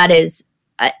 Like, that is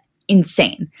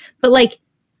insane. But, like,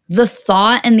 the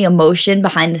thought and the emotion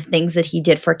behind the things that he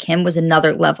did for Kim was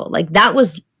another level. Like, that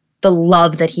was the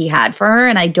love that he had for her.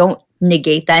 And I don't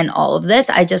negate that in all of this.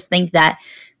 I just think that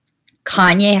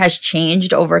Kanye has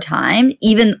changed over time,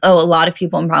 even though a lot of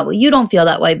people, and probably you don't feel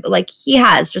that way, but like he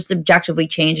has just objectively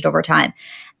changed over time.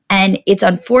 And it's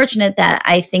unfortunate that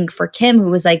I think for Kim, who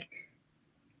was like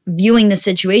viewing the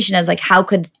situation as like, how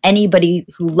could anybody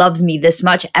who loves me this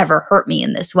much ever hurt me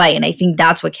in this way? And I think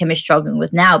that's what Kim is struggling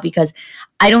with now, because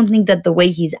I don't think that the way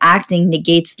he's acting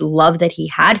negates the love that he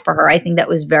had for her. I think that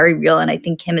was very real. And I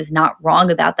think Kim is not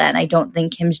wrong about that. And I don't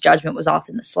think Kim's judgment was off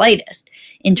in the slightest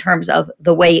in terms of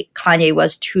the way Kanye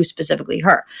was to specifically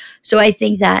her. So I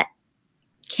think that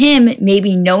Kim,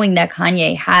 maybe knowing that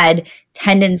Kanye had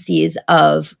tendencies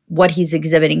of what he's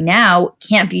exhibiting now,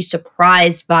 can't be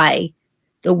surprised by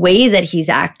the way that he's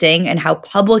acting and how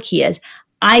public he is.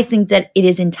 I think that it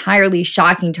is entirely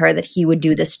shocking to her that he would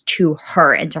do this to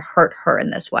her and to hurt her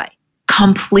in this way.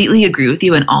 Completely agree with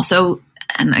you. And also,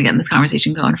 and again, this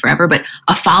conversation going forever, but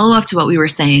a follow-up to what we were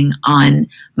saying on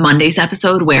Monday's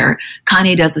episode, where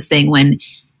Kanye does this thing when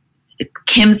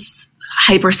Kim's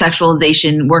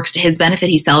hypersexualization works to his benefit,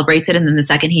 he celebrates it. And then the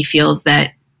second he feels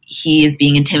that he is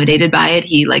being intimidated by it,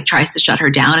 he like tries to shut her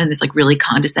down in this like really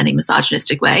condescending,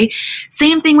 misogynistic way.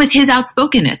 Same thing with his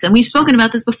outspokenness. And we've spoken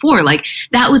about this before. Like,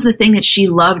 that was the thing that she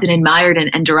loved and admired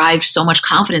and derived so much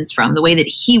confidence from, the way that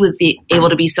he was able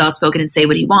to be so outspoken and say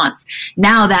what he wants.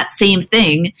 Now that same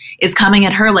thing is coming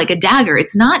at her like a dagger.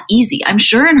 It's not easy. I'm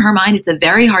sure in her mind, it's a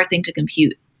very hard thing to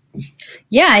compute.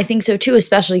 Yeah, I think so too,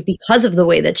 especially because of the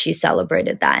way that she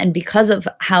celebrated that and because of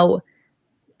how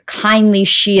kindly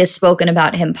she has spoken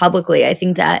about him publicly. I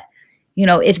think that, you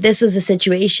know, if this was a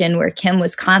situation where Kim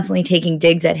was constantly taking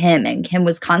digs at him and Kim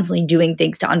was constantly doing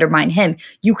things to undermine him,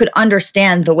 you could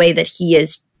understand the way that he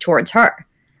is towards her.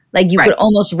 Like, you could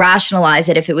almost rationalize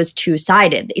it if it was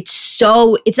two-sided. It's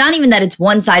not even that it's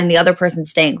one side and the other person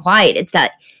staying quiet. It's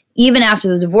that even after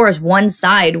the divorce, one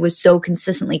side was so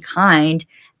consistently kind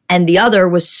and the other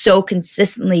was so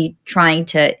consistently trying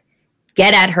to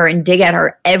get at her and dig at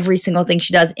her every single thing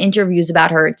she does, interviews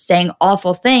about her, saying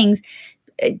awful things,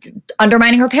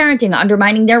 undermining her parenting,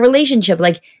 undermining their relationship.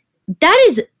 Like, that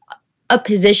is a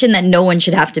position that no one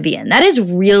should have to be in. That is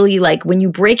really, like, when you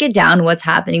break it down, what's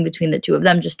happening between the two of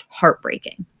them, just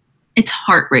heartbreaking. It's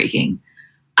heartbreaking.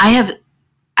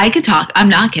 I could talk, I'm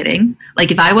not kidding.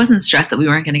 Like, if I wasn't stressed that we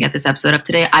weren't going to get this episode up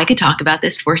today, I could talk about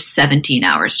this for 17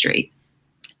 hours straight.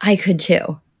 I could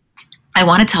too. I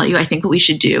want to tell you, I think what we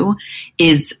should do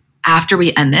is, after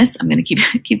we end this, I'm going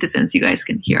to keep this in so you guys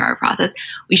can hear our process.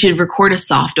 We should record a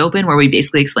soft open where we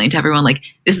basically explain to everyone, like,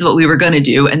 this is what we were going to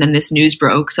do. And then this news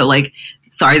broke. So, like,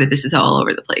 sorry that this is all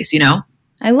over the place, you know?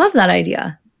 I love that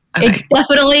idea. Okay.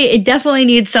 It definitely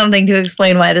needs something to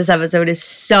explain why this episode is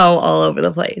so all over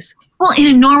the place. Well,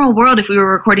 in a normal world, if we were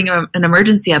recording an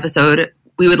emergency episode,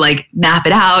 we would like map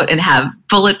it out and have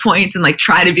bullet points and like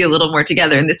try to be a little more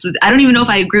together. And this was, I don't even know if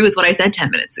I agree with what I said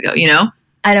 10 minutes ago, you know?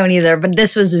 I don't either, but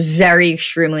this was very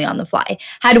extremely on the fly.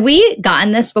 Had we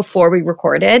gotten this before we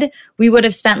recorded, we would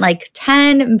have spent like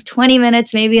 10, 20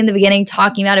 minutes maybe in the beginning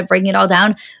talking about it, breaking it all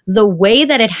down. The way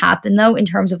that it happened though, in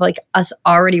terms of like us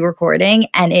already recording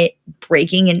and it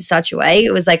breaking in such a way,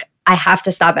 it was like, I have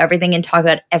to stop everything and talk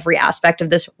about every aspect of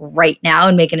this right now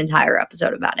and make an entire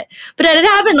episode about it. But had it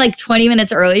happened like 20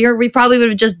 minutes earlier, we probably would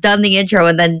have just done the intro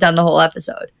and then done the whole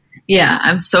episode. Yeah,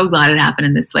 I'm so glad it happened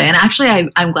in this way. And actually,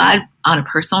 I'm glad on a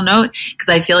personal note, because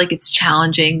I feel like it's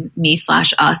challenging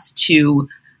me/us to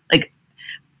like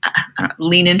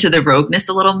lean into the rogueness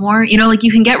a little more. You know, like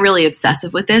you can get really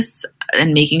obsessive with this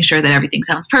and making sure that everything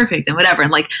sounds perfect and whatever.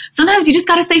 And like sometimes you just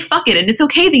got to say fuck it. And it's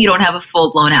okay that you don't have a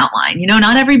full blown outline. You know,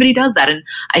 not everybody does that. And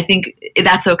I think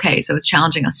that's okay. So it's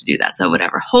challenging us to do that. So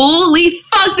whatever. Holy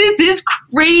fuck, this is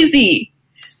crazy.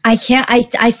 I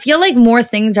feel like more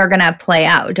things are going to play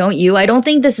out, don't you? I don't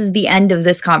think this is the end of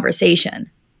this conversation.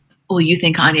 Well, you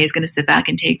think Kanye is going to sit back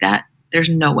and take that? There's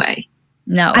no way.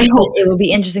 No, I hope. it will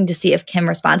be interesting to see if Kim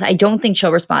responds. I don't think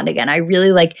she'll respond again. I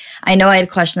really I know I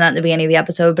had questioned that at the beginning of the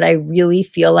episode, but I really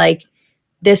feel like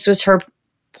this was her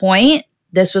point.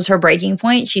 This was her breaking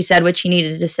point. She said what she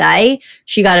needed to say.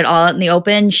 She got it all out in the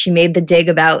open. She made the dig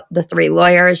about the 3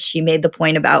 lawyers. She made the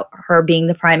point about her being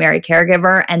the primary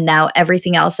caregiver. And now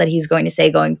everything else that he's going to say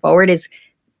going forward is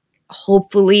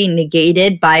hopefully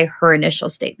negated by her initial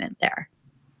statement there.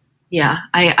 Yeah,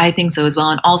 I think so as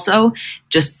well. And also,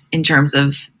 just in terms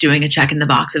of doing a check in the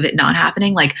box of it not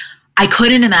happening, I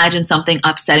couldn't imagine something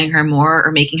upsetting her more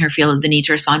or making her feel the need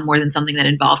to respond more than something that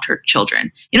involved her children.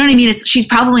 You know what I mean? She's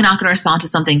probably not going to respond to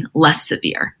something less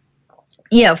severe.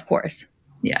 Yeah, of course.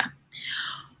 Yeah.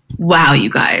 Wow, you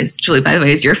guys. Julie, by the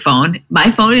way, is your phone? My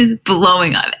phone is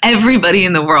blowing up. Everybody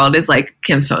in the world is like,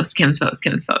 Kim's post, Kim's post,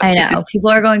 Kim's post. I know. People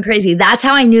are going crazy. That's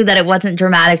how I knew that it wasn't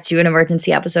dramatic to an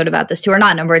emergency episode about this too, or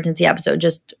not an emergency episode,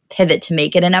 just pivot to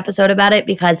make it an episode about it,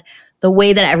 because the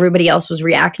way that everybody else was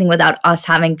reacting without us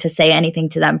having to say anything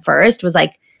to them first was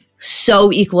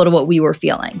so equal to what we were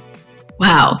feeling.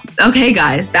 Wow. Okay,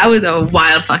 guys, that was a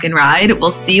wild fucking ride.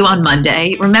 We'll see you on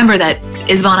Monday. Remember that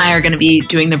Isabel and I are going to be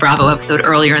doing the Bravo episode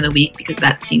earlier in the week because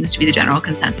that seems to be the general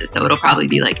consensus. So it'll probably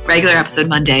be regular episode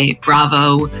Monday,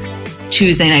 Bravo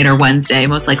Tuesday night or Wednesday,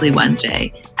 most likely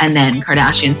Wednesday, and then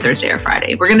Kardashians Thursday or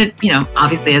Friday. We're going to,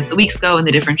 obviously as the weeks go and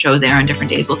the different shows air on different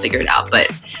days, we'll figure it out.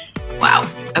 But wow.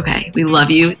 Okay. We love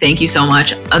you. Thank you so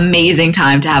much. Amazing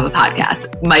time to have a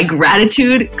podcast. My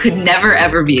gratitude could never,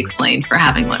 ever be explained for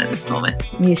having one in this moment.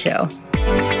 Me too.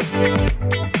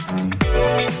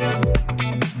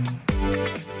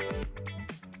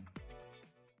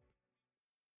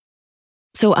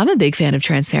 So I'm a big fan of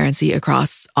transparency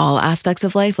across all aspects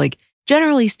of life.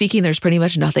 Generally speaking, there's pretty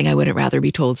much nothing I wouldn't rather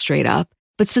be told straight up.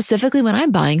 But specifically when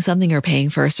I'm buying something or paying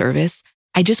for a service,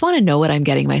 I just want to know what I'm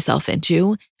getting myself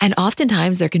into. And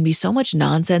oftentimes there can be so much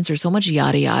nonsense or so much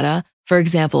yada yada. For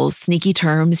example, sneaky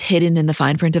terms hidden in the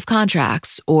fine print of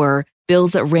contracts, or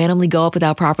bills that randomly go up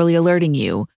without properly alerting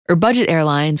you, or budget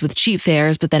airlines with cheap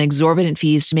fares but then exorbitant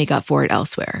fees to make up for it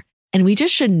elsewhere. And we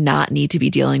just should not need to be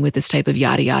dealing with this type of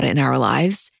yada yada in our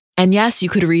lives. And yes, you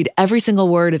could read every single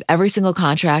word of every single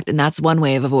contract, and that's one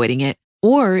way of avoiding it.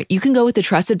 Or you can go with a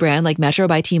trusted brand like Metro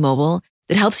by T-Mobile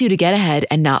that helps you to get ahead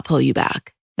and not pull you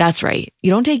back. That's right.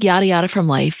 You don't take yada yada from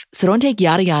life, so don't take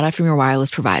yada yada from your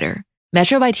wireless provider.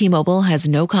 Metro by T-Mobile has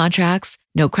no contracts,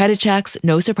 no credit checks,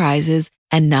 no surprises,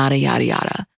 and nada yada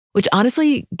yada, which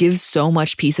honestly gives so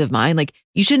much peace of mind.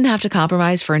 You shouldn't have to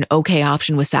compromise for an okay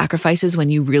option with sacrifices when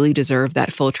you really deserve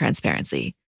that full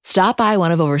transparency. Stop by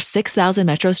one of over 6,000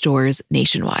 Metro stores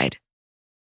nationwide.